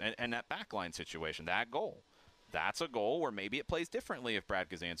injuries and that backline situation, that goal. That's a goal where maybe it plays differently if Brad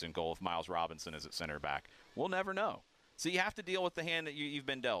Gazan's in goal, if Miles Robinson is at center back. We'll never know. So you have to deal with the hand that you've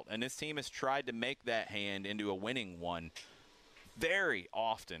been dealt. And this team has tried to make that hand into a winning one very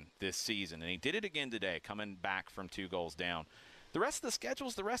often this season. And he did it again today, coming back from 2 goals down. The rest of the schedule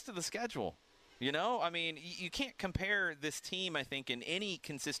is the rest of the schedule. You know, I mean, you can't compare this team, I think, in any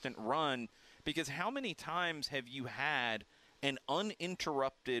consistent run, because how many times have you had an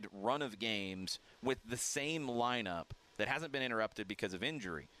uninterrupted run of games with the same lineup that hasn't been interrupted because of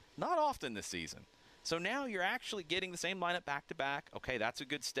injury? Not often this season. So now you're actually getting the same lineup back-to-back. Okay, that's a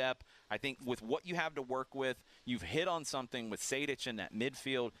good step. I think with what you have to work with, you've hit on something with Sejdic in that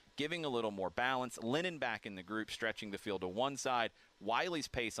midfield, giving a little more balance. Lennon back in the group, stretching the field to one side. Wiley's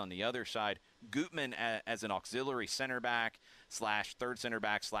pace on the other side. Gutman as an auxiliary center back / third center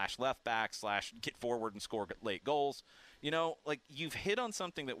back / left back / get forward and score late goals. You know, like, you've hit on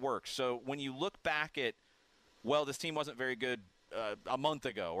something that works. So when you look back at, well, this team wasn't very good a month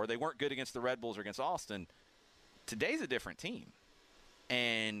ago, or they weren't good against the Red Bulls or against Austin, today's a different team.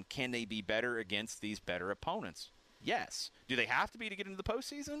 And can they be better against these better opponents? Yes. Do they have to be to get into the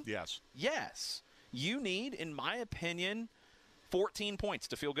postseason? Yes. Yes. You need, in my opinion, 14 points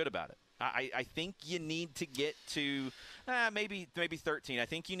to feel good about it. I think you need to get to maybe 13. I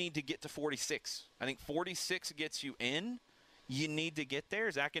think you need to get to 46. I think 46 gets you in. You need to get there.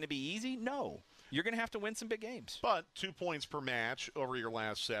 Is that going to be easy? No. You're going to have to win some big games. But 2 points per match over your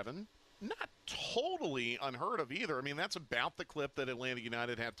last 7. Not totally unheard of either. I mean, that's about the clip that Atlanta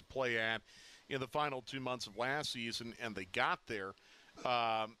United had to play at in the final 2 months of last season, and they got there.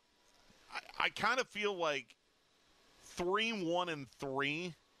 I kind of feel like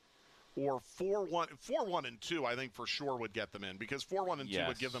 3-1-3 or 4-1-2, I think for sure would get them in, because 4-1-2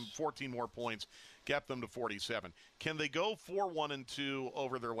 would give them 14 more points, get them to 47. Can they go 4-1-2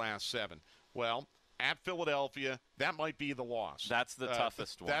 over their last 7? Well, at Philadelphia, that might be the loss. That's the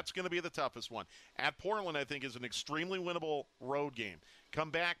toughest one. That's going to be the toughest one. At Portland, I think, is an extremely winnable road game.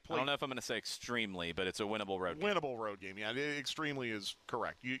 Come back, play. I don't know if I'm going to say extremely, but it's a winnable road game. Winnable road game, yeah. Extremely is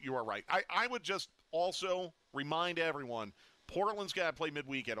correct. You are right. I would just also remind everyone, Portland's got to play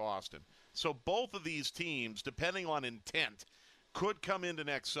midweek at Austin. So both of these teams, depending on intent, could come into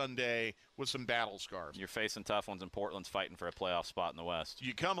next Sunday with some battle scars. You're facing tough ones, and Portland's fighting for a playoff spot in the West.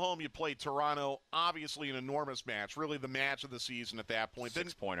 You come home, you play Toronto, obviously an enormous match, really the match of the season at that point.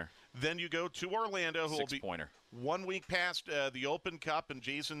 Six-pointer. Then you go to Orlando, who will be 1 week past the Open Cup, and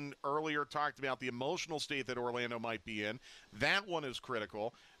Jason earlier talked about the emotional state that Orlando might be in. That one is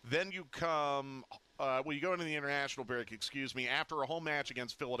critical. Then you come you go into the international break, after a home match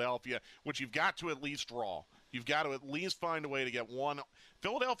against Philadelphia, which you've got to at least draw. You've got to at least find a way to get one.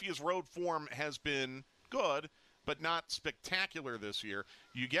 Philadelphia's road form has been good, but not spectacular this year.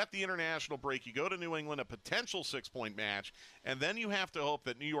 You get the international break. You go to New England, a potential 6-point match, and then you have to hope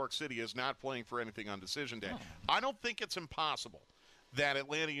that New York City is not playing for anything on decision day. I don't think it's impossible that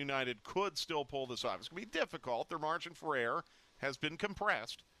Atlanta United could still pull this off. It's going to be difficult. Their margin for error has been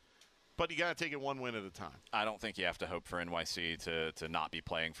compressed. But you got to take it one win at a time. I don't think you have to hope for NYC to not be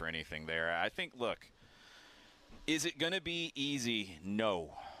playing for anything there. I think, look, is it going to be easy?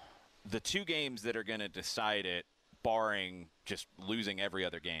 No. The 2 games that are going to decide it, barring just losing every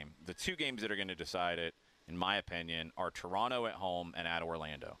other game, the 2 games that are going to decide it, in my opinion, are Toronto at home and at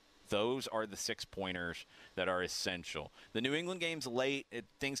Orlando. Those are the 6-pointers that are essential. The New England game's late.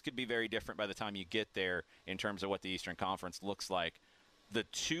 Things could be very different by the time you get there in terms of what the Eastern Conference looks like. The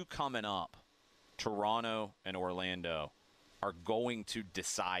 2 coming up, Toronto and Orlando, are going to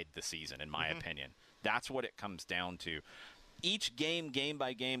decide the season, in my opinion. That's what it comes down to. each game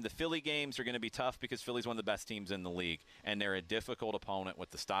by game. The Philly games are going to be tough because Philly's one of the best teams in the league, and they're a difficult opponent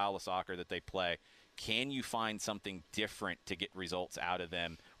with the style of soccer that they play. Can you find something different to get results out of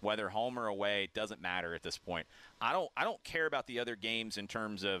them? Whether home or away, doesn't matter at this point. I don't care about the other games in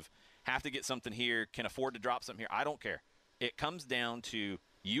terms of have to get something here, can afford to drop something here. I don't care. It comes down to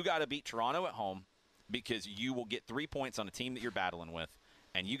you got to beat Toronto at home because you will get 3 points on a team that you're battling with,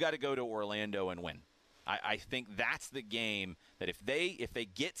 and you got to go to Orlando and win. I think that's the game that if they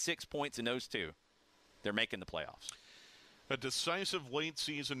get 6 points in those two, they're making the playoffs. A decisive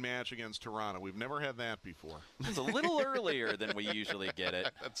late-season match against Toronto. We've never had that before. It was a little earlier than we usually get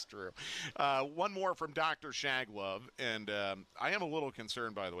it. That's true. One more from Dr. Shaglove, and I am a little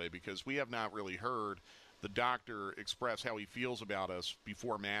concerned, by the way, because we have not really heard the doctor express how he feels about us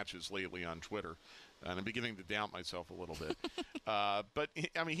before matches lately on Twitter. And I'm beginning to doubt myself a little bit. But,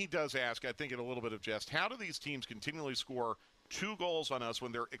 I mean, he does ask, I think in a little bit of jest, how do these teams continually score 2 goals on us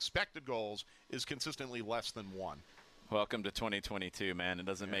when their expected goals is consistently less than 1? Welcome to 2022, man. It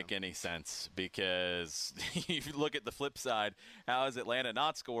doesn't make any sense because if you look at the flip side, how is Atlanta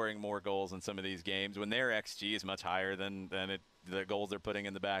not scoring more goals in some of these games when their XG is much higher than the goals they're putting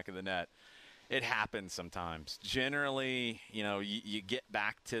in the back of the net? It happens sometimes. Generally, you get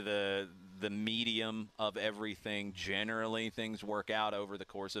back to the medium of everything. Generally, things work out over the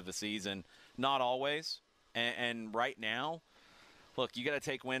course of a season. Not always. And right now, look, you got to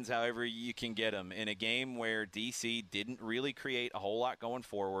take wins however you can get them. In a game where DC didn't really create a whole lot going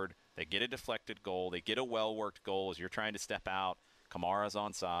forward, they get a deflected goal, they get a well-worked goal as you're trying to step out, Kamara's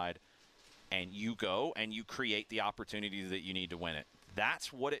onside, and you go and you create the opportunities that you need to win it.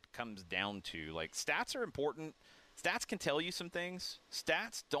 That's what it comes down to. Like, stats are important. Stats can tell you some things.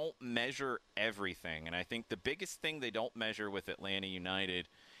 Stats don't measure everything, and I think the biggest thing they don't measure with Atlanta United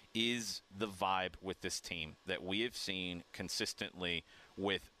is the vibe with this team that we have seen consistently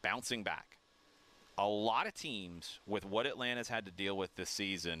with bouncing back. A lot of teams with what Atlanta's had to deal with this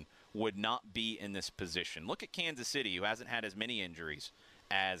season would not be in this position. Look at Kansas City, who hasn't had as many injuries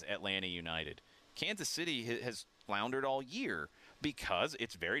as Atlanta United. Kansas City has floundered all year because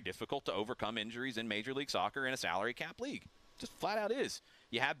it's very difficult to overcome injuries in Major League Soccer in a salary cap league. Just flat out is.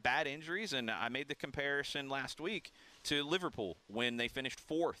 You have bad injuries, and I made the comparison last week to Liverpool when they finished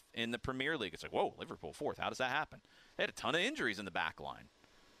 4th in the Premier League. It's like, whoa, Liverpool 4th. How does that happen? They had a ton of injuries in the back line.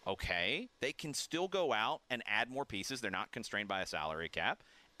 Okay, they can still go out and add more pieces. They're not constrained by a salary cap.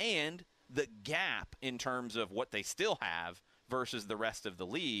 And the gap in terms of what they still have versus the rest of the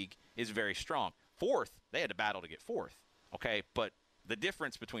league is very strong. 4th, they had to battle to get 4th. Okay, but the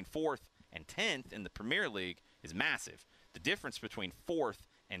difference between 4th and 10th in the Premier League is massive. The difference between 4th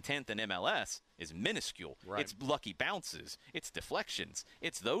and 10th in MLS is minuscule. Right. It's lucky bounces. It's deflections.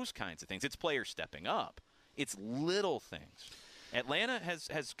 It's those kinds of things. It's players stepping up. It's little things. Atlanta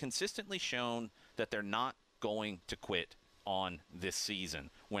has consistently shown that they're not going to quit on this season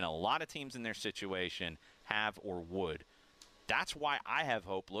when a lot of teams in their situation have or would. That's why I have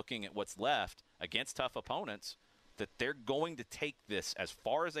hope looking at what's left against tough opponents that they're going to take this as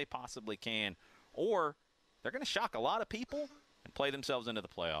far as they possibly can, or they're going to shock a lot of people and play themselves into the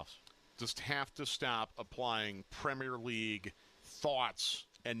playoffs. Just have to stop applying Premier League thoughts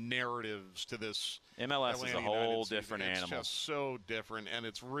and narratives to this. MLS Atlanta is a whole different animal. animal. It's just so different, and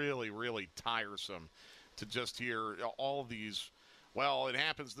it's really, really tiresome to just hear all of these. Well, it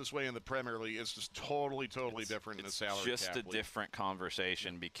happens this way in the Premier League. It's just totally different in the salary cap. It's just a different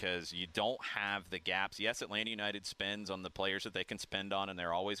conversation because you don't have the gaps. Yes, Atlanta United spends on the players that they can spend on, and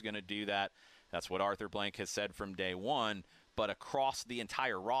they're always going to do that. That's what Arthur Blank has said from day one. But across the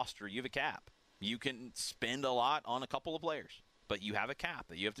entire roster, you have a cap. You can spend a lot on a couple of players, but you have a cap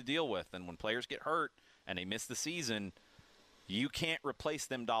that you have to deal with. And when players get hurt and they miss the season, you can't replace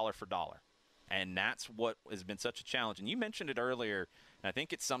them dollar for dollar. And that's what has been such a challenge. And you mentioned it earlier, and I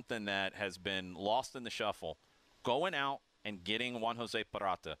think it's something that has been lost in the shuffle. Going out and getting Juan Jose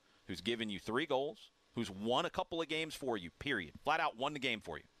Parata, who's given you 3 goals, who's won a couple of games for you, period. Flat out won the game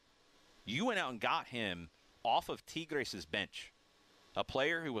for you. You went out and got him off of Tigres' bench, a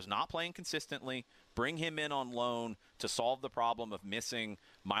player who was not playing consistently, bring him in on loan to solve the problem of missing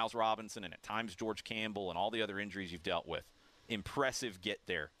Miles Robinson and at times George Campbell and all the other injuries you've dealt with. Impressive get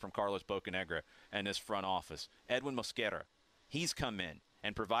there from Carlos Bocanegra and his front office. Edwin Mosquera, he's come in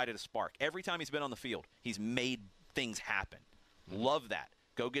and provided a spark. Every time he's been on the field, he's made things happen. Love that.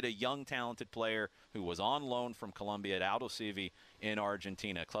 Go get a young, talented player who was on loan from Colombia at Aldo Civi in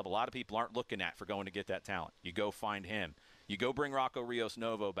Argentina, a club a lot of people aren't looking at for going to get that talent. You go find him. You go bring Rocco Rios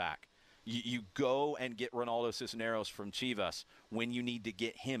Novo back. You go and get Ronaldo Cisneros from Chivas when you need to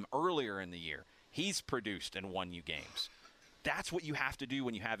get him earlier in the year. He's produced and won you games. that's what you have to do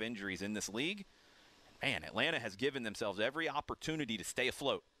when you have injuries in this league. Man, Atlanta has given themselves every opportunity to stay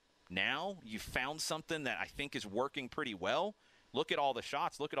afloat. Now you've found something that I think is working pretty well. Look at all the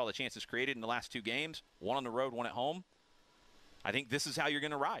shots. Look at all the chances created in the last 2 games. 1 on the road, 1 at home. I think this is how you're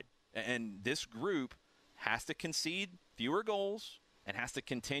going to ride. And this group has to concede fewer goals and has to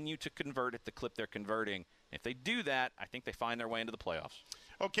continue to convert at the clip they're converting. If they do that, I think they find their way into the playoffs.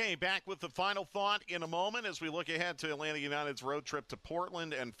 Okay, back with the final thought in a moment as we look ahead to Atlanta United's road trip to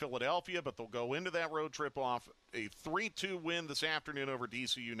Portland and Philadelphia, but they'll go into that road trip off a 3-2 win this afternoon over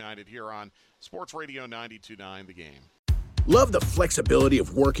DC United here on Sports Radio 92.9 The Game. Love the flexibility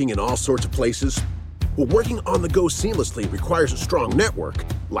of working in all sorts of places? Well, working on the go seamlessly requires a strong network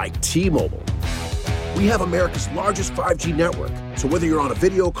like T-Mobile. We have America's largest 5G network, so whether you're on a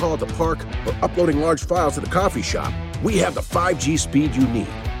video call at the park or uploading large files at the coffee shop, we have the 5G speed you need.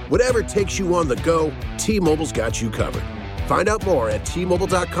 Whatever takes you on the go, T-Mobile's got you covered. Find out more at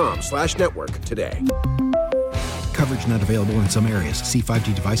T-Mobile.com/network today. Coverage not available in some areas. See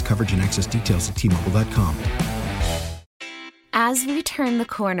 5G device coverage and access details at T-Mobile.com. As we turn the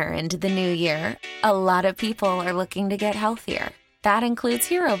corner into the new year, a lot of people are looking to get healthier. That includes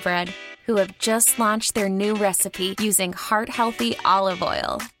Hero Bread, who have just launched their new recipe using heart-healthy olive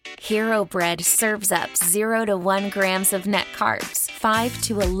oil. Hero Bread serves up 0 to 1 grams of net carbs, 5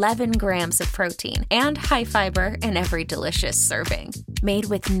 to 11 grams of protein, and high fiber in every delicious serving. Made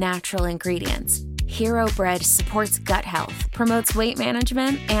with natural ingredients, Hero Bread supports gut health, promotes weight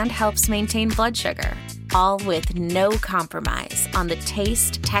management, and helps maintain blood sugar. All with no compromise on the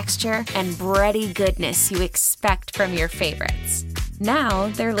taste, texture, and bready goodness you expect from your favorites. Now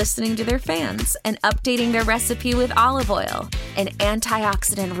they're listening to their fans and updating their recipe with olive oil, an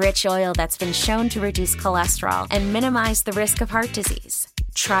antioxidant-rich oil that's been shown to reduce cholesterol and minimize the risk of heart disease.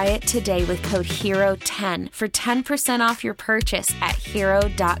 Try it today with code HERO10 for 10% off your purchase at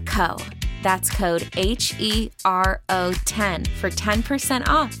hero.co. That's code HERO10 for 10%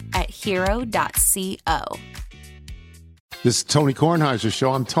 off at hero.co. This is Tony Kornheiser's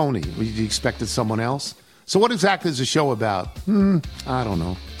show. I'm Tony. You expected someone else? So what exactly is the show about? I don't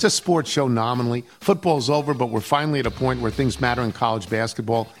know. It's a sports show nominally. Football's over, but we're finally at a point where things matter in college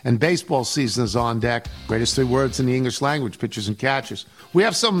basketball, and baseball season is on deck. Greatest 3 words in the English language, pitchers and catchers. We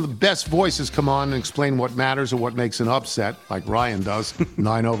have some of the best voices come on and explain what matters or what makes an upset, like Ryan does,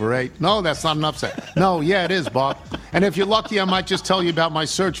 9/8. No, that's not an upset. No, yeah, it is, Bob. And if you're lucky, I might just tell you about my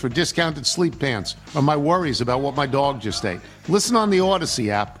search for discounted sleep pants or my worries about what my dog just ate. Listen on the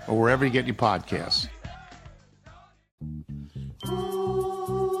Odyssey app or wherever you get your podcasts.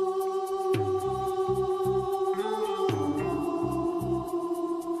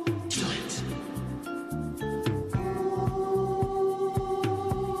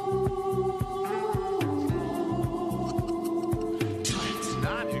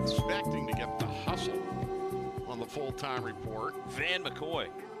 Not expecting to get the hustle on the full-time report. Van McCoy.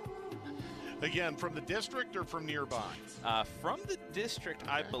 Again, from the district or from nearby? From the district,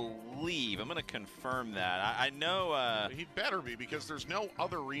 I believe. I'm going to confirm that. I know. He'd better be, because there's no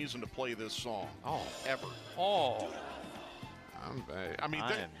other reason to play this song. Ever. I mean,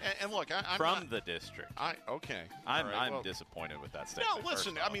 and look, I'm from not, the district. Okay. I'm disappointed with that statement. No,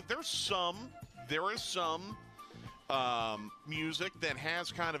 listen. I mean, there is some music that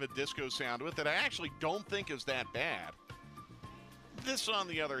has kind of a disco sound to it that I actually don't think is that bad. This, on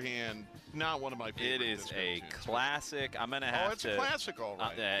the other hand, not one of my favorite. It is a classic. I'm going to have to. Oh, it's a classic, all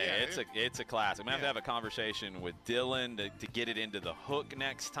right. It's a classic. I'm going to have a conversation with Dylan to get it into the hook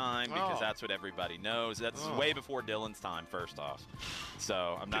next time, because that's what everybody knows. That's way before Dylan's time, first off.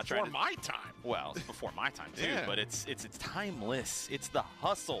 So I'm not trying to. Before my time. Well, it's before my time, too, but it's timeless. It's the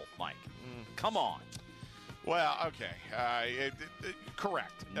hustle, Mike. Come on. Well, okay.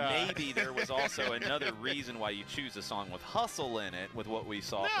 Correct. Maybe there was also another reason why you choose a song with hustle in it, with what we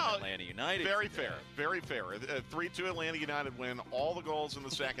saw from Atlanta United. Very fair. Very fair. 3-2 Atlanta United win. All the goals in the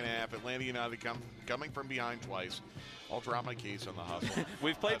second half. Atlanta United coming from behind twice. I'll drop my case on the hustle.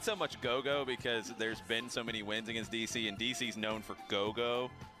 We've played so much go-go because there's been so many wins against DC, and DC's known for go-go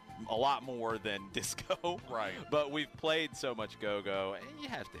a lot more than disco. Right. But we've played so much go-go, and you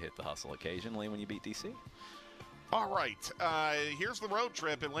have to hit the hustle occasionally when you beat DC. All right, here's the road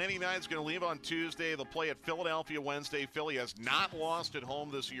trip. Atlanta United's going to leave on Tuesday. They'll play at Philadelphia Wednesday. Philly has not lost at home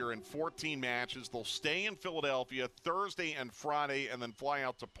this year in 14 matches. They'll stay in Philadelphia Thursday and Friday and then fly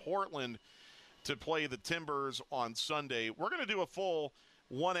out to Portland to play the Timbers on Sunday. We're going to do a full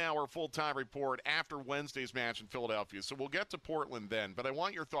 1-hour full-time report after Wednesday's match in Philadelphia. So we'll get to Portland then. But I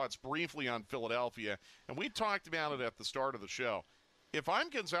want your thoughts briefly on Philadelphia. And we talked about it at the start of the show. If I'm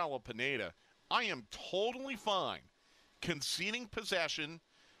Gonzalo Pineda, I am totally fine conceding possession,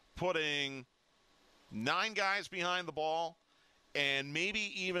 putting 9 guys behind the ball, and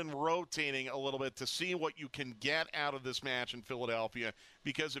maybe even rotating a little bit to see what you can get out of this match in Philadelphia.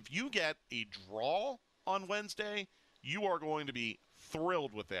 Because if you get a draw on Wednesday, you are going to be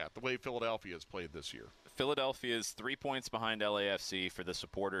thrilled with that, the way Philadelphia has played this year. Philadelphia is 3 points behind LAFC for the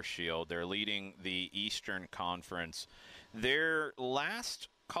Supporters' Shield. They're leading the Eastern Conference. Their last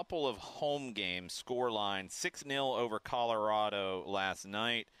couple of home games, scoreline 6-0 over Colorado last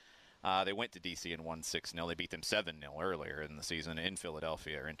night. They went to D.C. and won 6-0. They beat them 7-0 earlier in the season in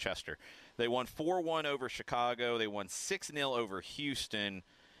Philadelphia or in Chester. They won 4-1 over Chicago. They won 6-0 over Houston.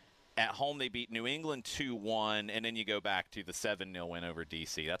 At home, they beat New England 2-1, and then you go back to the 7-0 win over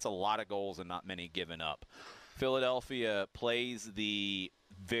D.C. That's a lot of goals and not many given up. Philadelphia plays the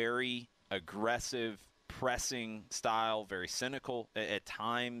very aggressive, pressing style, very cynical at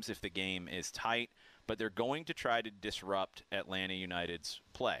times if the game is tight, but they're going to try to disrupt Atlanta United's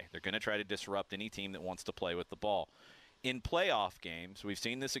play. They're going to try to disrupt any team that wants to play with the ball. In playoff games, we've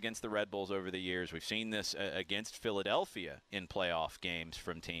seen this against the Red Bulls over the years. We've seen this against Philadelphia in playoff games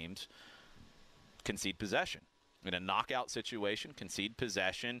from teams concede possession. In a knockout situation, concede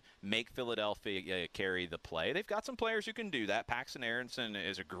possession, make Philadelphia carry the play. They've got some players who can do that. Paxton Aronson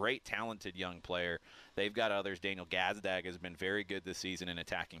is a great, talented young player. They've got others. Daniel Gazdag has been very good this season in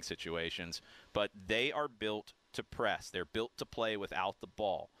attacking situations. But they are built to press. They're built to play without the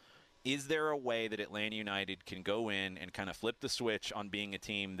ball. Is there a way that Atlanta United can go in and kind of flip the switch on being a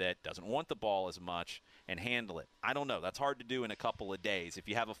team that doesn't want the ball as much and handle it? I don't know. That's hard to do in a couple of days. If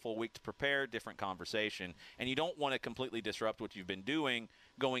you have a full week to prepare, different conversation. And you don't want to completely disrupt what you've been doing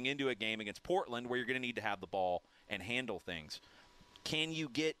going into a game against Portland where you're going to need to have the ball and handle things. Can you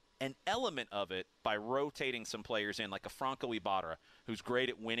get an element of it by rotating some players in, like a Franco Ibarra, who's great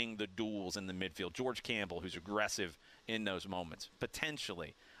at winning the duels in the midfield, George Campbell, who's aggressive in those moments,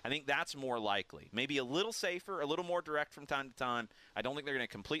 potentially. I think that's more likely. Maybe a little safer, a little more direct from time to time. I don't think they're going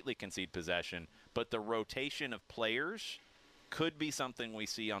to completely concede possession, but the rotation of players could be something we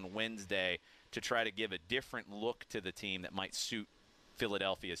see on Wednesday to try to give a different look to the team that might suit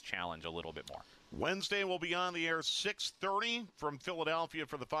Philadelphia's challenge a little bit more. Wednesday will be on the air 6:30 from Philadelphia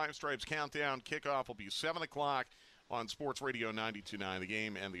for the Five Stripes Countdown. Kickoff will be 7 o'clock on Sports Radio 92.9 The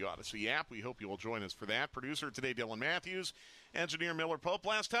Game and the Odyssey app. We hope you will join us for that. Producer today, Dylan Matthews. Engineer Miller Pope.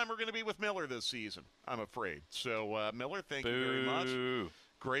 Last time we're going to be with Miller this season, I'm afraid. So, Miller, thank you very much.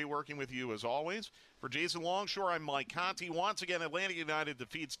 Great working with you as always. For Jason Longshore, I'm Mike Conti. Once again, Atlanta United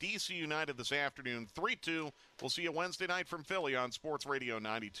defeats DC United this afternoon 3-2. We'll see you Wednesday night from Philly on Sports Radio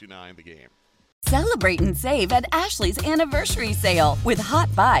 92.9 The Game. Celebrate and save at Ashley's Anniversary Sale. With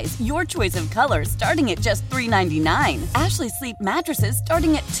Hot Buys, your choice of colors starting at just $3.99. Ashley Sleep mattresses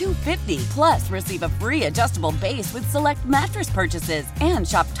starting at $2.50. Plus, receive a free adjustable base with select mattress purchases. And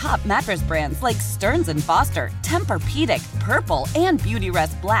shop top mattress brands like Stearns & Foster, Tempur-Pedic, Purple, and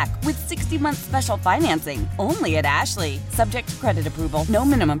Beautyrest Black with 60-month special financing. Only at Ashley. Subject to credit approval. No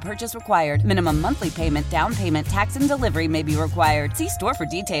minimum purchase required. Minimum monthly payment, down payment, tax, and delivery may be required. See store for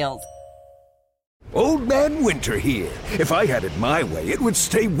details. Old Man Winter here. If I had it my way, it would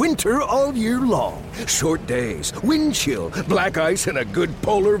stay winter all year long. Short days, wind chill, black ice, and a good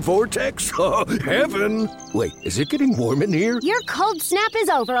polar vortex. Oh, heaven! Wait, is it getting warm in here? Your cold snap is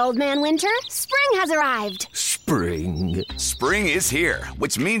over, Old Man Winter. Spring has arrived. Spring. Spring is here,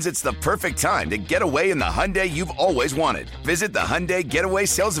 which means it's the perfect time to get away in the Hyundai you've always wanted. Visit the Hyundai Getaway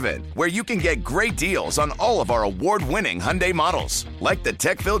Sales Event, where you can get great deals on all of our award-winning Hyundai models, like the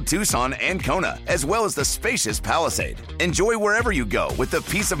tech-filled Tucson and Kona, as well as the spacious Palisade. Enjoy wherever you go with the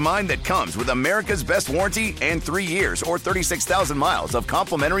peace of mind that comes with America's best warranty and 3 years or 36,000 miles of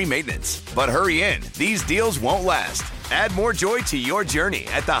complimentary maintenance. But hurry in, these deals won't last. Add more joy to your journey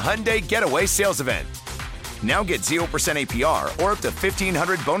at the Hyundai Getaway Sales Event. Now get 0% APR or up to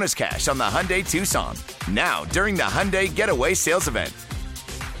 $1,500 bonus cash on the Hyundai Tucson. Now, during the Hyundai Getaway Sales Event.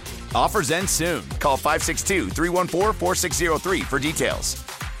 Offers end soon. Call 562-314-4603 for details.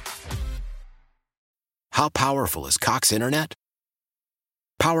 How powerful is Cox Internet?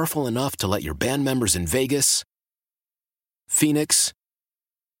 Powerful enough to let your band members in Vegas, Phoenix,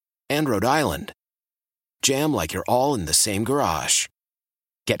 and Rhode Island jam like you're all in the same garage.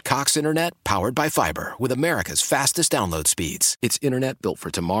 Get Cox Internet powered by fiber with America's fastest download speeds. It's internet built for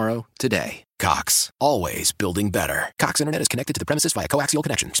tomorrow, today. Cox, always building better. Cox Internet is connected to the premises via coaxial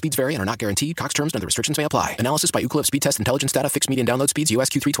connection. Speeds vary and are not guaranteed. Cox terms and other restrictions may apply. Analysis by Ookla Speed Test Intelligence Data. Fixed median download speeds. US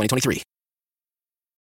Q3 2023.